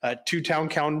 2 town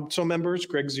council members,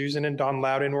 Greg Zuzan and Don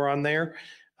Loudon were on there.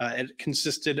 It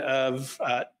consisted of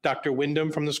Dr.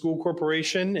 Wyndham from the school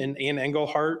corporation and Ann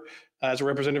Engelhart as a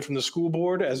representative from the school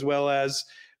board, as well as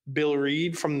Bill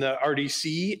Reed from the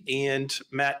RDC and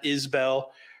Matt Isbell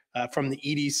from the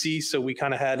EDC. So we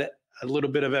kind of had a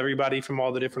little bit of everybody from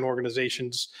all the different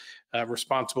organizations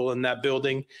responsible in that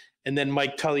building. And then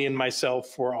Mike Tully and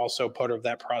myself were also part of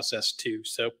that process too.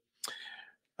 So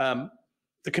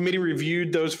the committee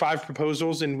reviewed those 5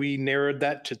 proposals and we narrowed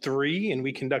that to 3, and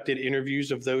we conducted interviews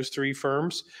of those 3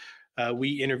 firms.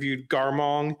 We interviewed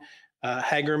Garmong,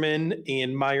 Hagerman,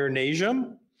 and Meyer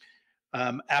Najum.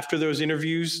 After those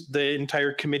interviews, the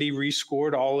entire committee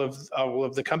rescored all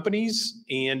of the companies,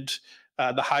 and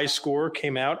the high score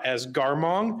came out as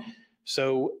Garmong.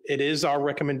 So it is our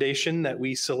recommendation that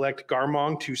we select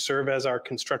Garmong to serve as our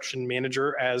construction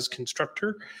manager as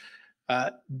constructor.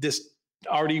 This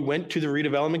already went to the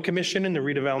redevelopment commission, and the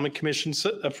redevelopment commission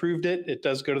approved it. It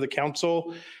does go to the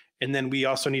council. And then we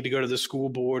also need to go to the school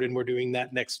board, and we're doing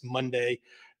that next Monday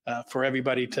for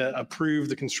everybody to approve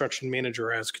the construction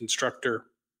manager as constructor.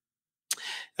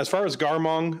 As far as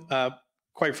Garmong,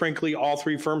 quite frankly, all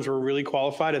 3 firms were really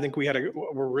qualified. I think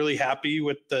we're really happy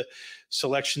with the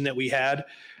selection that we had.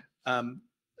 And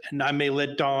I may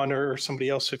let Dawn or somebody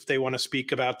else if they want to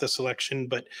speak about the selection,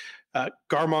 but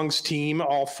Garmong's team,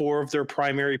 all 4 of their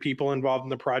primary people involved in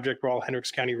the project were all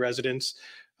Hendricks County residents.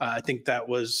 I think that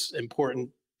was important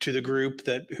to the group,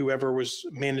 that whoever was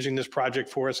managing this project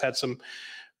for us had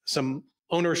some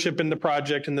ownership in the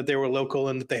project, and that they were local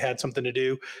and that they had something to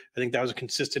do. I think that was a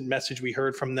consistent message we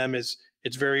heard from them. Is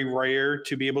it's very rare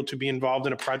to be able to be involved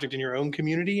in a project in your own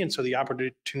community, and so the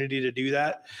opportunity to do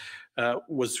that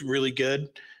was really good.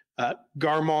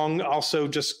 Garmong also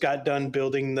just got done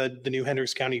building the new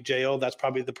Hendricks County Jail. That's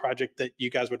probably the project that you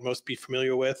guys would most be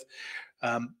familiar with.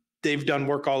 They've done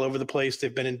work all over the place.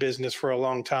 They've been in business for a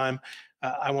long time.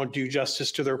 I won't do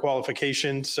justice to their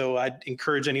qualifications, so I'd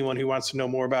encourage anyone who wants to know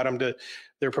more about them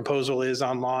their proposal is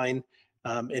online.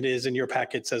 It is in your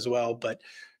packets as well, but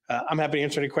I'm happy to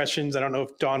answer any questions. I don't know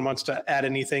if Dawn wants to add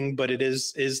anything, but it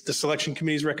is the selection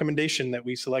committee's recommendation that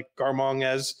we select Garmong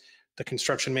as the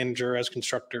construction manager as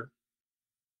constructor.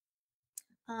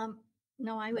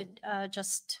 No, I would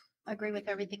just agree with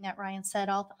everything that Ryan said.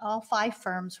 All 5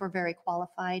 firms were very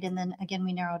qualified. And then again,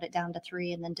 we narrowed it down to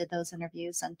 3 and then did those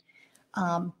interviews. And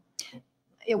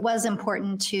it was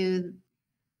important to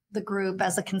the group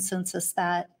as a consensus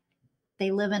that they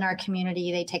live in our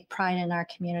community. They take pride in our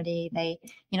community.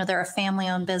 They're a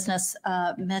family-owned business.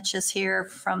 Mitch is here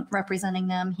from representing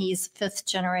them. He's 5th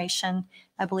generation,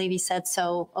 I believe he said,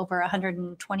 so over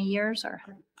 120 years or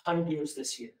 100 years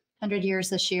this year. 100 years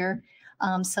this year.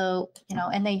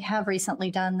 And they have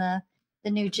recently done the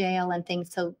new jail and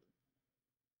things. So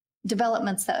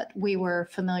developments that we were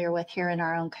familiar with here in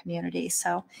our own community.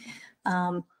 So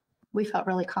we felt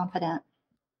really confident,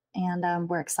 and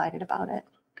we're excited about it.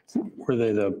 Were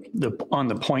they on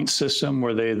the point system?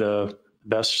 Were they the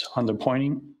best on the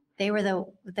pointing? They were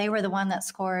the one that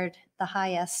scored the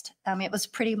highest. It was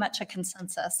pretty much a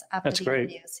consensus after That's the great.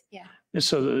 interviews. Yeah.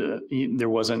 So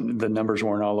the numbers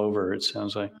weren't all over, it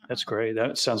sounds like. That's great.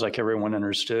 That sounds like everyone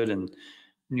understood and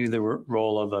knew the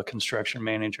role of a construction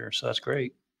manager. So that's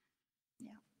great.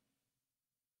 Yeah.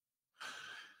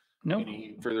 No.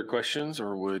 Any further questions,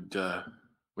 or would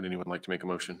anyone like to make a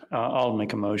motion? I'll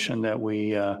make a motion that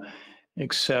we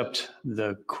accept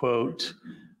the quote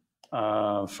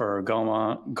for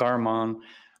Garmong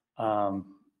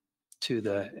to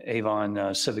the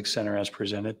Avon Civic Center as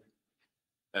presented.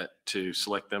 To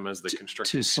select them as the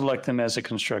construction. To select them as a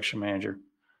construction manager.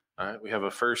 All right, we have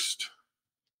a first.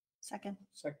 Second.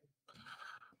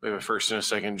 We have a first and a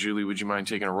second. Julie, would you mind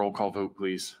taking a roll call vote,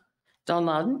 please? Don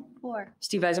Loudon, 4.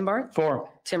 Steve Eisenbarth, 4.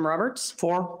 Tim Roberts,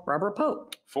 4. Robert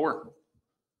Pope. 4.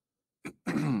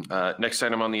 Next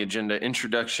item on the agenda,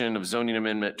 introduction of zoning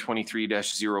amendment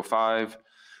 23-05,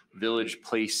 Village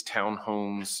Place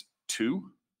Townhomes 2.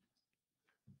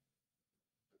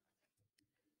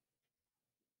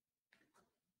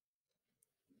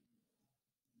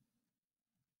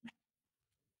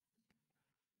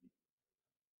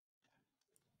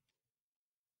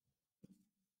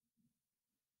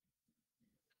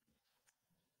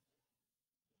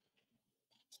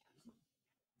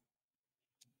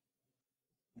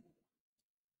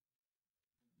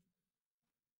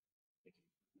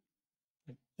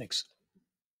 Thanks.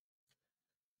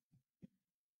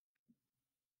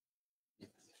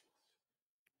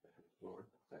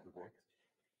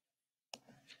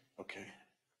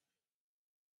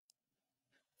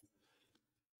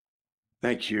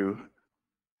 Thank you.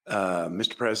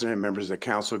 Mr. President, members of the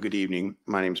council, good evening.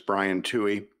 My name is Brian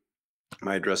Toohey.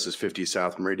 My address is 50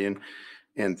 South Meridian.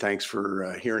 And thanks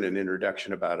for hearing an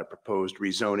introduction about a proposed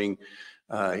rezoning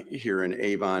here in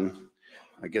Avon.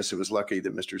 I guess it was lucky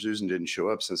that Mr. Zusen didn't show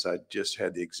up since I just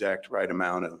had the exact right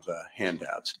amount of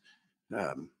handouts.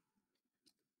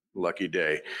 Lucky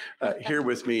day. Here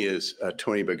with me is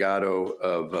Tony Bagato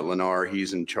of Lennar.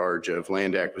 He's in charge of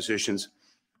land acquisitions.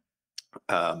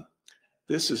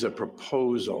 This is a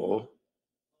proposal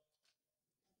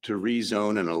to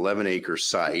rezone an 11-acre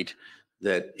site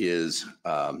that is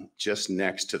just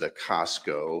next to the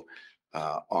Costco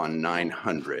on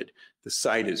 900. The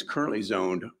site is currently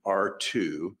zoned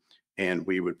R2, and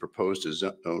we would propose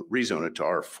to rezone it to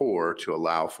R4 to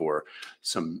allow for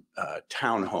some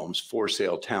townhomes, for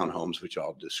sale townhomes, which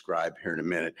I'll describe here in a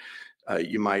minute.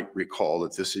 You might recall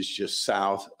that this is just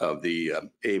south of the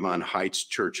Avon Heights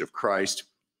Church of Christ,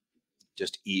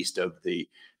 just east of the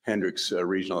Hendricks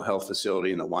Regional Health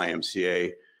Facility and the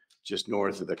YMCA, just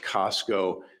north of the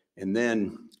Costco. And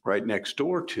then right next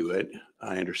door to it,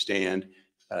 I understand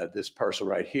this parcel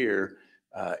right here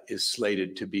is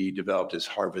slated to be developed as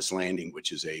Harvest Landing,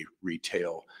 which is a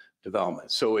retail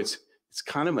development. So it's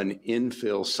kind of an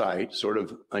infill site, sort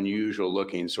of unusual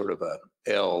looking, sort of a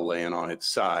L laying on its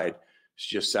side. It's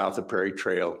just south of Prairie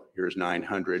Trail. Here's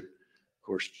 900. Of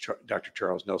course, Dr.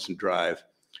 Charles Nelson Drive.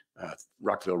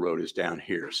 Rockville Road is down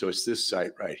here. So it's this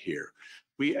site right here.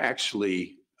 We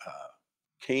actually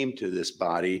came to this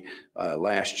body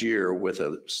last year with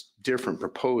a different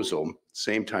proposal,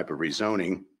 same type of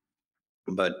rezoning,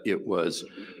 but it was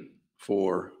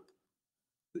for,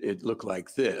 it looked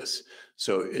like this.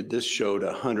 So this showed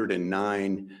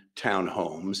 109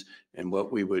 townhomes, and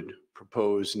what we would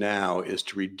propose now is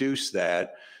to reduce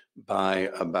that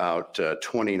by about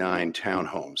 29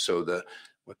 townhomes. So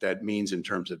what that means in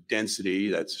terms of density,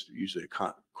 that's usually a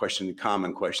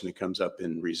common question that comes up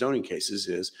in rezoning cases,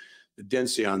 is the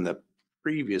density on the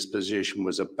previous position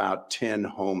was about 10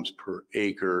 homes per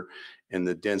acre, and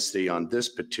the density on this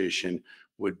petition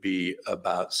would be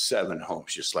about 7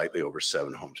 homes, just slightly over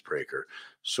 7 homes per acre.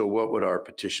 So what would our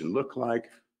petition look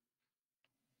like?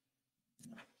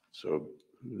 So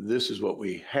this is what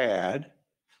we had,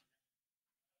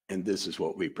 and this is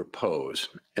what we propose.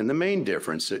 And the main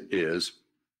difference is,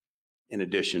 in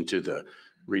addition to the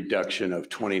reduction of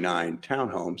 29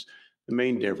 townhomes, the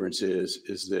main difference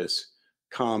is this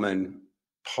common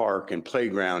park and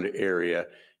playground area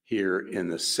here in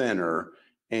the center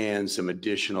and some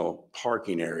additional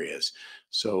parking areas.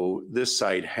 So this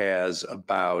site has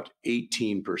about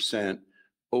 18%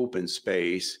 open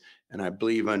space, and I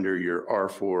believe under your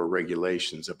R4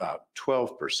 regulations, about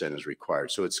 12% is required.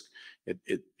 So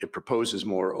it proposes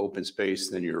more open space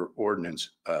than your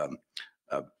ordinance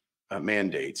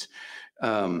mandates.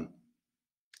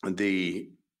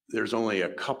 There's only a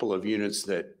couple of units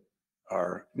that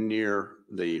are near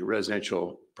the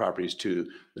residential properties to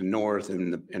the north,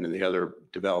 and in the other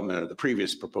development of the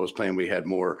previous proposed plan, we had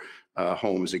more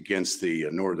homes against the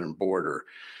northern border.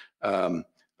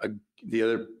 The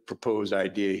other proposed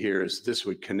idea here is this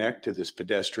would connect to this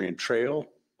pedestrian trail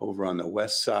over on the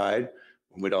west side.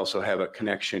 We'd also have a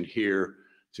connection here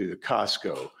to the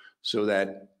Costco, so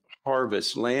that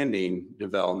Harvest Landing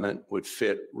development would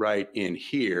fit right in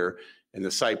here. And the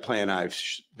site plan I've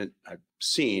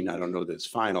seen, I don't know that it's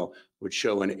final, would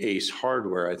show an Ace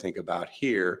Hardware, I think about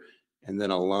here, and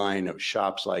then a line of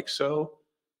shops like so,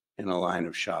 and a line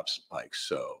of shops like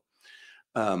so.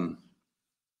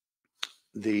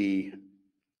 The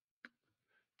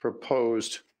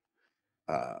proposed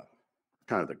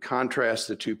kind of the contrast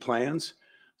the two plans.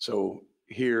 So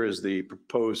here is the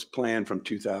proposed plan from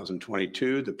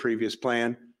 2022, the previous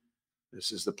plan.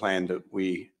 This is the plan that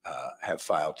we have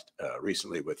filed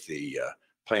recently with the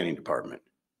planning department.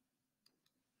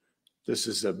 This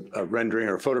is a rendering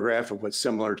or a photograph of what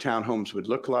similar townhomes would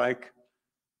look like.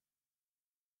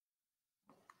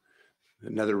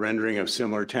 Another rendering of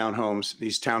similar townhomes.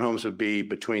 These townhomes would be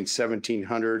between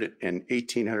 1,700 and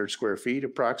 1,800 square feet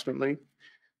approximately.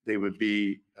 They would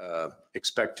be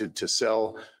expected to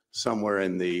sell somewhere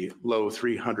in the low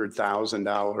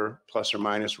 $300,000 plus or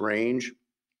minus range,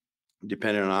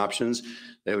 depending on options.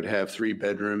 They would have 3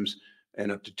 bedrooms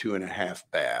and up to 2.5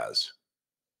 baths.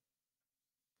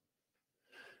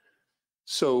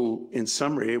 So in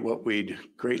summary, what we'd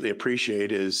greatly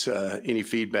appreciate is any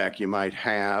feedback you might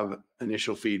have,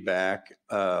 initial feedback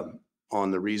on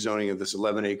the rezoning of this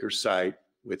 11-acre site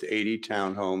with 80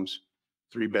 townhomes,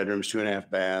 3 bedrooms, 2.5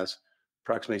 baths,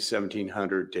 approximately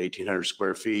 1,700 to 1,800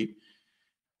 square feet.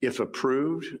 If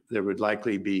approved, there would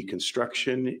likely be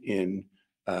construction in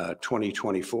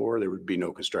 2024. There would be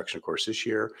no construction, of course, this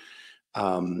year.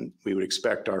 We would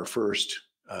expect our first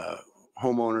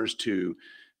homeowners to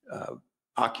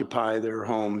occupy their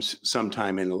homes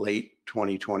sometime in late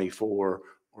 2024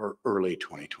 or early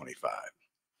 2025.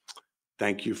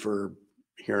 Thank you for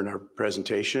hearing our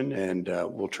presentation, and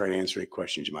we'll try to answer any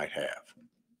questions you might have.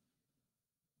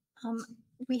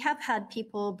 We have had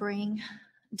people bring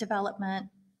development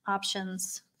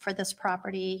options for this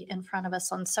property in front of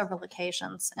us on several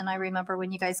occasions. And I remember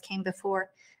when you guys came before,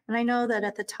 and I know that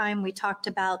at the time we talked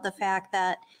about the fact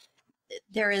that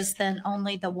there is then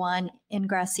only the one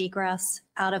ingress egress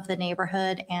out of the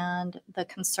neighborhood and the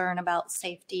concern about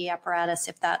safety apparatus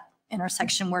if that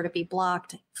intersection were to be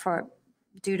blocked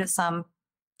due to some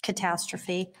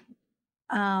catastrophe.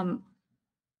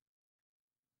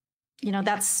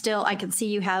 That's still, I can see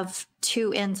you have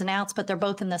two ins and outs, but they're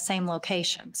both in the same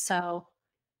location. So,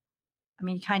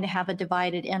 you kind of have a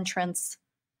divided entrance.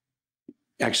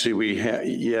 Actually, we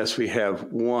have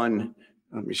one.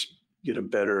 Let me get a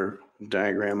better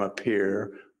diagram up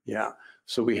here. Yeah.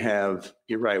 So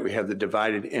you're right, we have the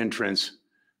divided entrance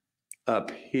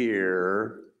up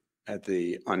here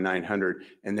on 900,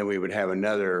 and then we would have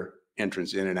another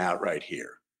entrance in and out right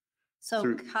here.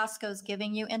 So Costco's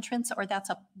giving you entrance, or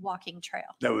that's a walking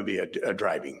trail? That would be a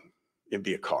driving, it'd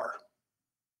be a car.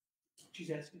 She's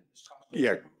asking.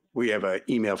 Yeah, we have an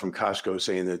email from Costco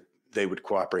saying that they would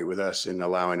cooperate with us in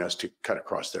allowing us to cut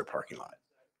across their parking lot.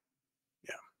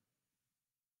 Yeah.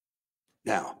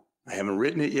 Now, I haven't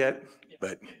written it yet,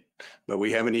 but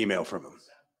we have an email from them.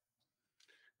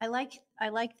 I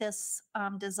like this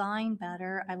design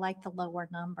better. I like the lower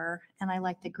number, and I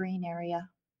like the green area,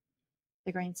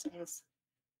 the green space.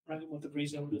 Right, what the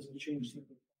rezone doesn't change.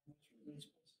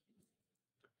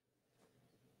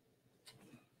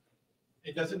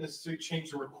 It doesn't necessarily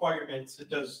change the requirements. It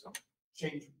does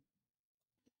change.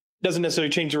 Doesn't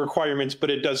necessarily change the requirements, but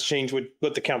it does change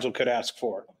what the council could ask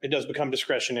for. It does become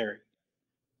discretionary.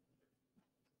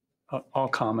 I'll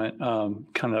comment,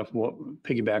 kind of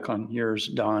piggyback on yours,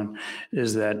 Don,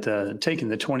 is that taking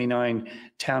the 29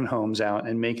 townhomes out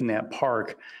and making that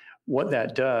park, what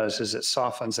that does is it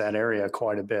softens that area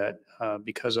quite a bit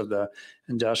because of the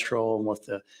industrial and with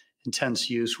the intense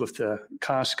use with the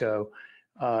Costco.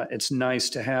 It's nice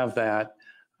to have that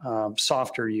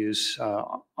softer use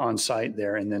on site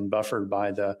there and then buffered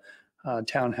by the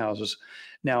townhouses.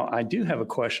 Now, I do have a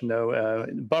question though,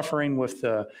 buffering with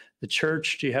the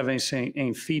church, do you have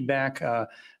any feedback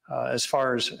as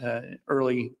far as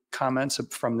early comments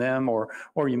from them, or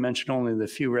you mentioned only the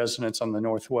few residents on the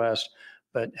northwest,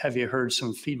 but have you heard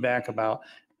some feedback about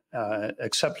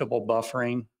acceptable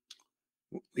buffering?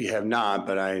 We have not,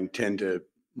 but I intend to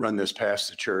run this past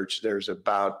the church. There's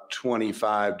about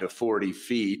 25 to 40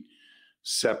 feet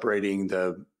separating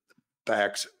the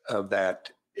backs of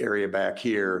that area back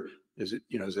here as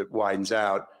it widens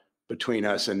out between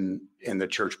us and the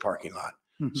church parking lot.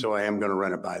 Mm-hmm. So I am going to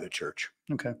run it by the church.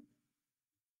 Okay.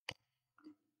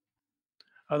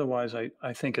 Otherwise,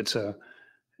 I think it's a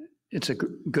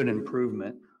good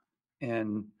improvement.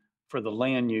 And for the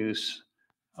land use,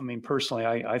 personally,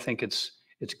 I think it's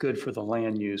good for the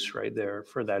land use right there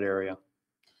for that area.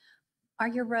 Are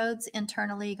your roads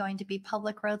internally going to be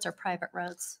public roads or private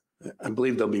roads? I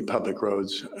believe they'll be public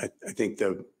roads. I think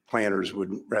the planners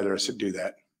would rather us to do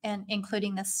that. And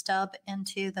including the stub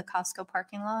into the Costco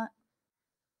parking lot?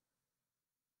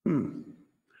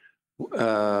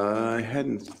 I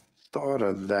hadn't thought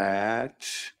of that.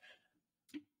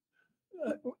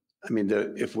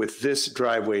 If with this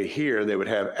driveway here, they would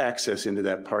have access into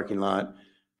that parking lot.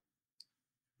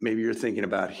 Maybe you're thinking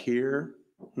about here.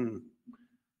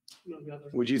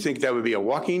 Would you think that would be a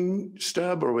walking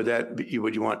stub, or would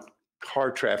you want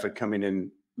car traffic coming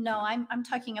in? No, I'm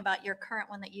talking about your current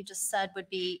one that you just said would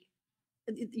be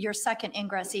your second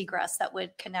ingress egress that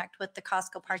would connect with the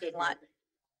Costco parking lot.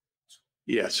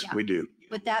 Yes, yeah. We do.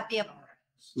 Would that be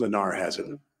Lennar has it.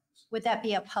 Would that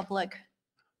be a public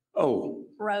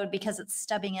road because it's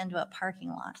stubbing into a parking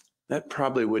lot? That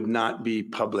probably would not be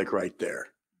public right there.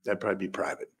 That'd probably be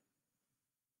private.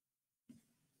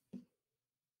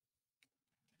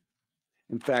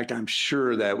 In fact, I'm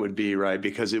sure that would be right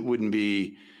because it wouldn't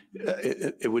be,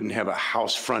 it wouldn't have a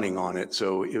house fronting on it.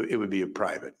 So it would be a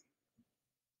private.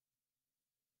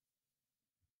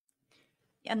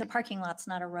 And the parking lot's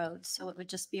not a road. So it would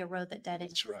just be a road that dead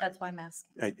ends. That's right. That's why I'm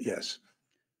asking. Yes.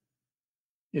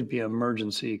 It'd be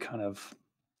emergency kind of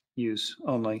use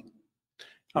only.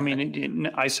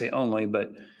 I say only,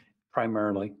 but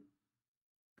primarily.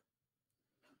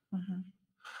 Mm-hmm.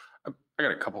 I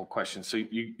got a couple of questions. So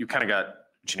you kind of got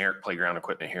generic playground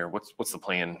equipment here. What's the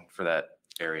plan for that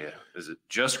area? Is it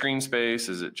just green space?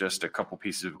 Is it just a couple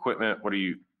pieces of equipment?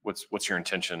 What's your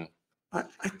intention?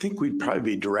 I think we'd probably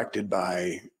be directed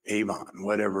by Avon,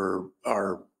 whatever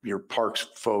your parks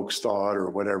folks thought or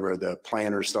whatever the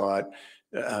planners thought.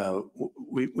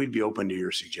 We'd be open to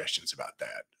your suggestions about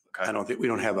that. Okay. We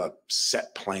don't have a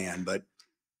set plan, but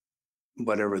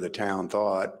whatever the town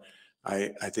thought, I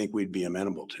think we'd be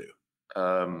amenable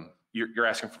to. You're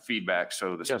asking for feedback.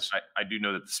 So Yes. I do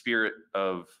know that the spirit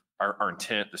of our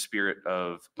intent, the spirit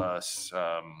of us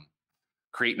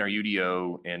creating our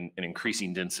UDO and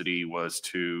increasing density was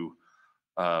to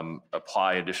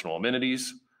apply additional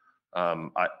amenities.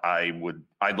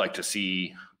 I'd like to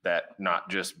see that not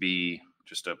just be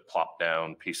just a plop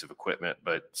down piece of equipment,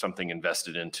 but something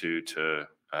invested into to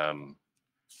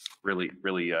really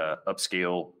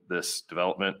upscale this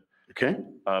development. Okay.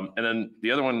 And then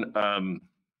the other one,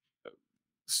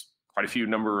 quite a few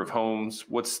number of homes.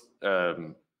 What's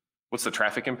the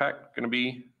traffic impact going to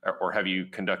be? Or have you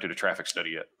conducted a traffic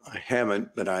study yet? I haven't,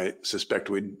 but I suspect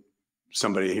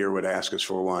somebody here would ask us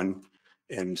for one.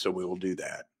 And so we will do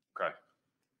that. Okay.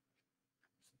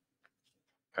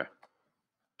 Okay.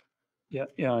 Yeah,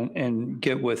 and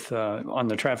get with, on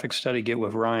the traffic study, get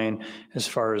with Ryan as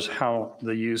far as how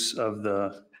the use of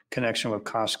the connection with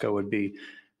Costco would be,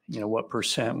 what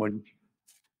percent would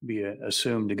be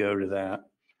assumed to go to that.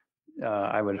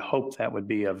 I would hope that would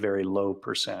be a very low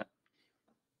percent.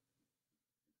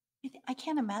 I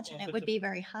can't imagine it would be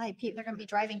very high. People are going to be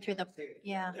driving through the,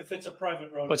 yeah. If it's a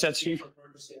private road. What's that, Steve?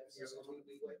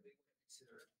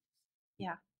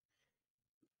 Yeah.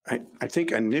 I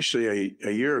think initially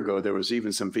a year ago, there was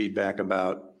even some feedback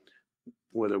about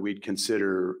whether we'd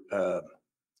consider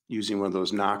using one of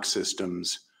those knock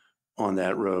systems on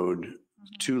that road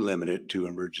to limit it to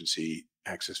emergency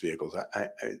access vehicles. I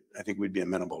think we'd be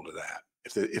amenable to that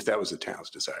if that was the town's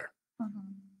desire.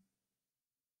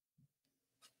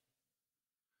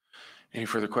 Any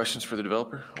further questions for the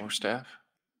developer or staff?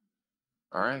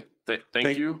 All right.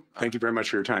 Thank you. Thank you very much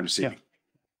for your time this evening.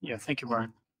 Yeah, thank you,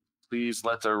 Brian. Please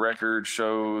let the record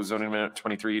show zoning amendment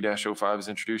 23-05 is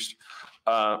introduced.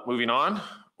 Moving on,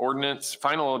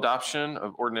 final adoption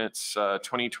of ordinance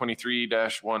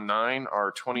 2023-19,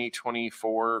 our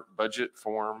 2024 budget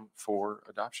form for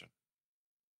adoption.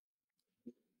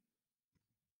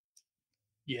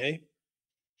 Yay.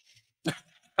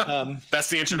 That's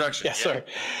the introduction. Yeah, sorry.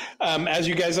 As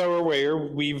you guys are aware,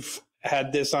 we've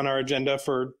had this on our agenda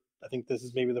for, I think this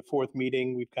is maybe the fourth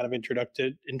meeting. We've kind of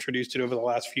introduced it over the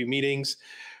last few meetings.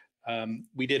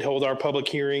 We did hold our public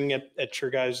hearing at your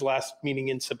guys' last meeting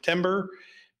in September.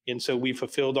 And so we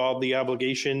fulfilled all the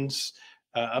obligations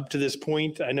up to this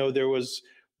point. I know there was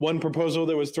one proposal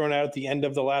that was thrown out at the end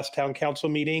of the last town council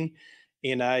meeting.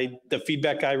 And the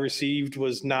feedback I received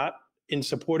was not in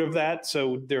support of that.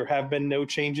 So there have been no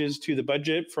changes to the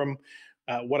budget from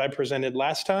what I presented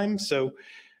last time. So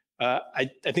I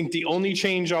think the only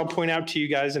change I'll point out to you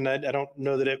guys, and I don't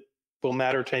know that it will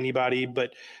matter to anybody,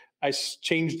 but I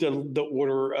changed the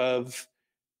order of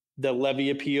the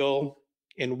levy appeal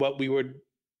and what we would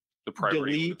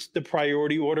delete the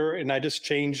priority order. And I just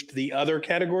changed the other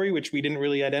category, which we didn't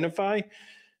really identify.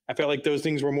 I felt like those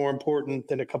things were more important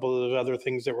than a couple of those other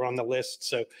things that were on the list.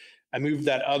 So I moved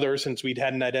that other since we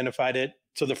hadn't identified it.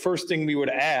 So the first thing we would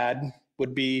add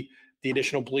would be the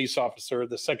additional police officer.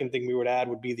 The second thing we would add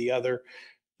would be the other.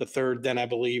 The third then I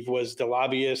believe was the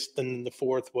lobbyist. Then the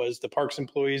fourth was the parks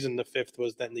employees. And the fifth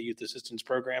was then the youth assistance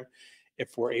program,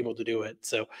 if we're able to do it.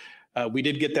 So we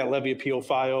did get that levy appeal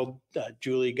filed.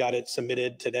 Julie got it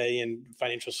submitted today and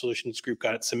Financial Solutions Group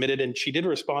got it submitted. And she did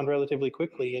respond relatively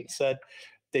quickly and said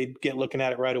they'd get looking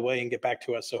at it right away and get back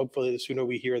to us. So hopefully the sooner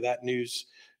we hear that news,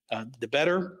 the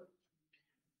better.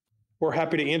 We're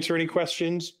happy to answer any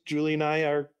questions. Julie and I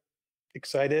are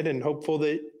excited and hopeful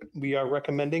that we are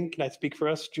recommending. Can I speak for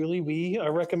us, Julie? We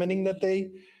are recommending that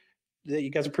you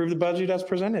guys approve the budget as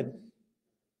presented.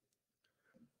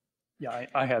 Yeah,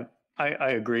 I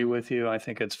agree with you. I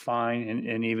think it's fine.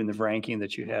 And even the ranking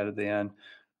that you had at the end,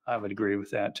 I would agree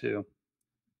with that too.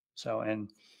 So, and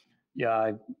yeah,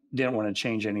 I didn't want to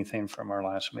change anything from our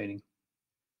last meeting.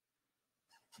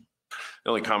 The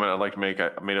only comment I'd like to make,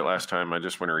 I made it last time. I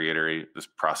just want to reiterate this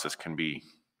process can be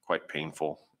quite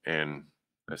painful. And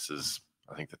this is,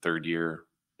 I think, the third year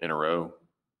in a row.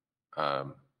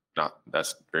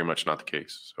 That's very much not the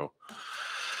case. So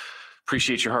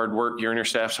appreciate your hard work, your and your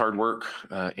staff's hard work,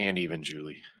 and even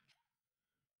Julie.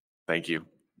 Thank you.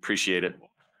 Appreciate it.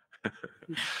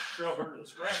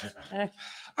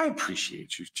 I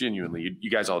appreciate you genuinely.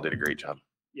 You guys all did a great job.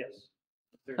 Yes.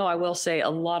 Oh, I will say a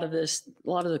lot of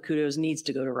the kudos needs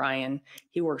to go to Ryan.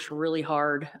 He works really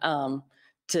hard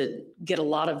to get a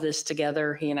lot of this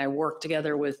together. He and I worked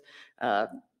together with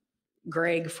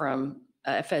Greg from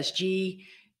FSG.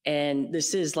 And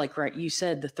this is, like you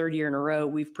said, the third year in a row,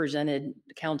 we've presented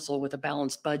the council with a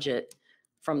balanced budget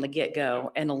from the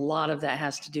get-go. And a lot of that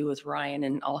has to do with Ryan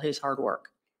and all his hard work.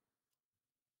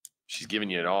 She's giving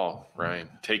you it all, Ryan.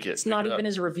 Take it. It's not even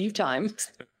his review time.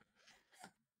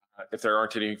 If there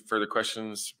aren't any further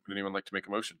questions, would anyone like to make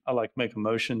a motion? I'd like to make a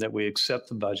motion that we accept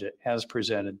the budget as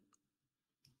presented.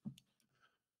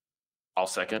 I'll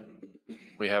second.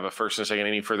 We have a first and a second.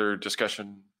 Any further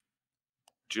discussion?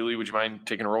 Julie, would you mind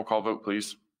taking a roll call vote,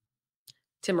 please?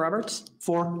 Tim Roberts,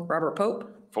 4. Robert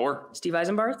Pope, 4. Steve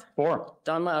Eisenbarth, 4.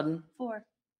 Don Loudon. 4.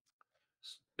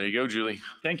 There you go, Julie.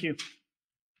 Thank you.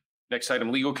 Next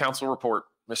item, legal counsel report.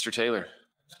 Mr. Taylor.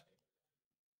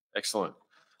 Excellent.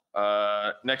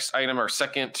 Next item, our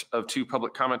second of 2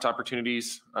 public comment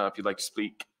opportunities. If you'd like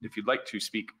to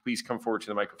speak, please come forward to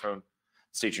the microphone,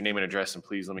 state your name and address, and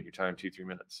please limit your time to 3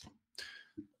 minutes.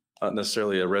 Not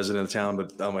necessarily a resident of town,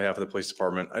 but on behalf of the police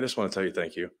department, I just want to tell you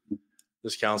thank you.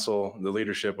 This council, the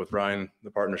leadership with Ryan, the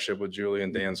partnership with Julie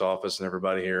and Dan's office and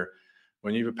everybody here,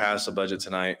 when you passed a budget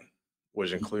tonight,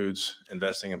 which includes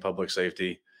investing in public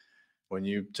safety, when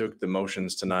you took the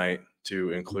motions tonight to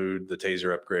include the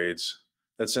TASER upgrades,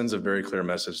 that sends a very clear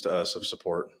message to us of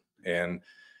support. And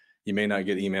you may not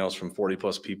get emails from 40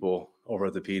 plus people over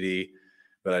at the PD,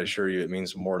 but I assure you it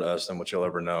means more to us than what you'll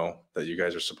ever know, that you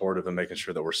guys are supportive and making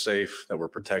sure that we're safe, that we're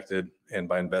protected. And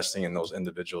by investing in those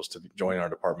individuals to join our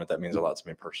department, that means a lot to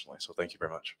me personally. So thank you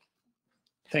very much.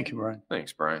 Thank you, Brian.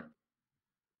 Thanks, Brian.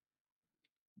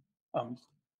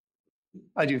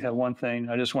 I do have one thing.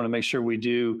 I just want to make sure we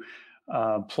do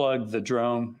plug the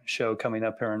drone show coming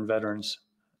up here on Veterans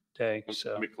Day.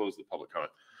 So Let me close the public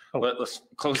comment. Oh. Let's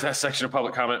close that section of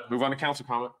public comment. Move on to council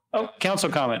comment. Oh, council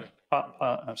comment.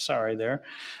 I'm sorry there.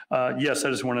 Yes, I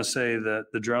just want to say that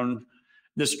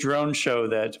this drone show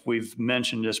that we've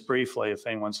mentioned just briefly, if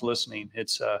anyone's listening,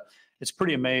 it's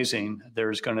pretty amazing.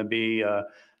 There's going to be,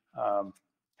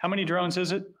 how many drones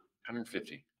is it?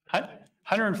 150.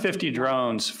 150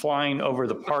 drones flying over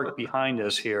the park behind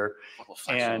us here.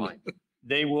 And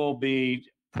they will be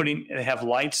they have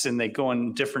lights and they go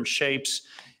in different shapes.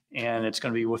 And it's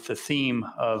going to be with the theme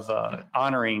of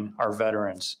honoring our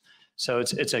veterans. So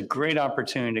it's a great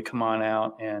opportunity to come on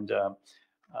out. And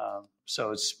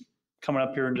so it's coming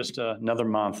up here in just another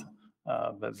month,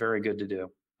 but very good to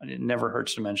do. It never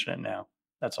hurts to mention it now.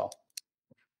 That's all.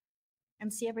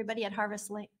 And see everybody at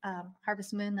Harvest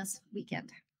Moon this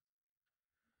weekend.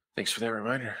 Thanks for that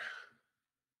reminder.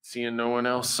 Seeing no one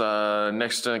else,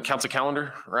 next council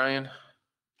calendar, Ryan.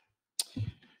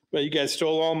 Well, you guys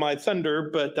stole all my thunder,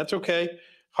 but that's okay.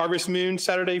 Harvest Moon,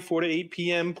 Saturday, 4 to 8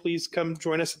 p.m. Please come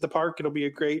join us at the park. It'll be a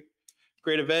great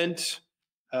event.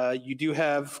 You do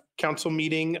have council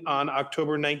meeting on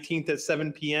October 19th at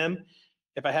 7 p.m.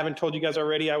 If I haven't told you guys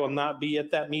already, I will not be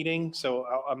at that meeting. So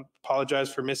I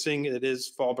apologize for missing. It is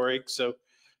fall break. So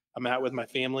I'm out with my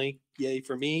family. Yay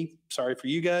for me. Sorry for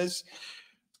you guys.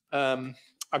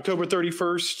 October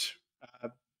 31st,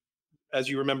 as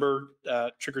you remember,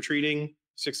 trick-or-treating,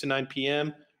 6 to 9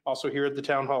 p.m. Also here at the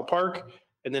Town Hall Park.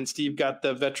 And then Steve got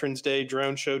the Veterans Day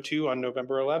drone show too on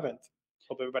November 11th.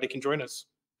 Hope everybody can join us.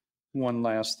 One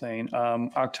last thing.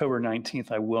 October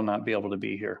 19th, I will not be able to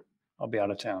be here. I'll be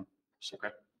out of town. So.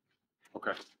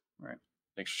 Okay. Right.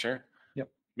 Thanks for sharing. Yep.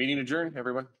 Meeting adjourned,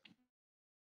 everyone.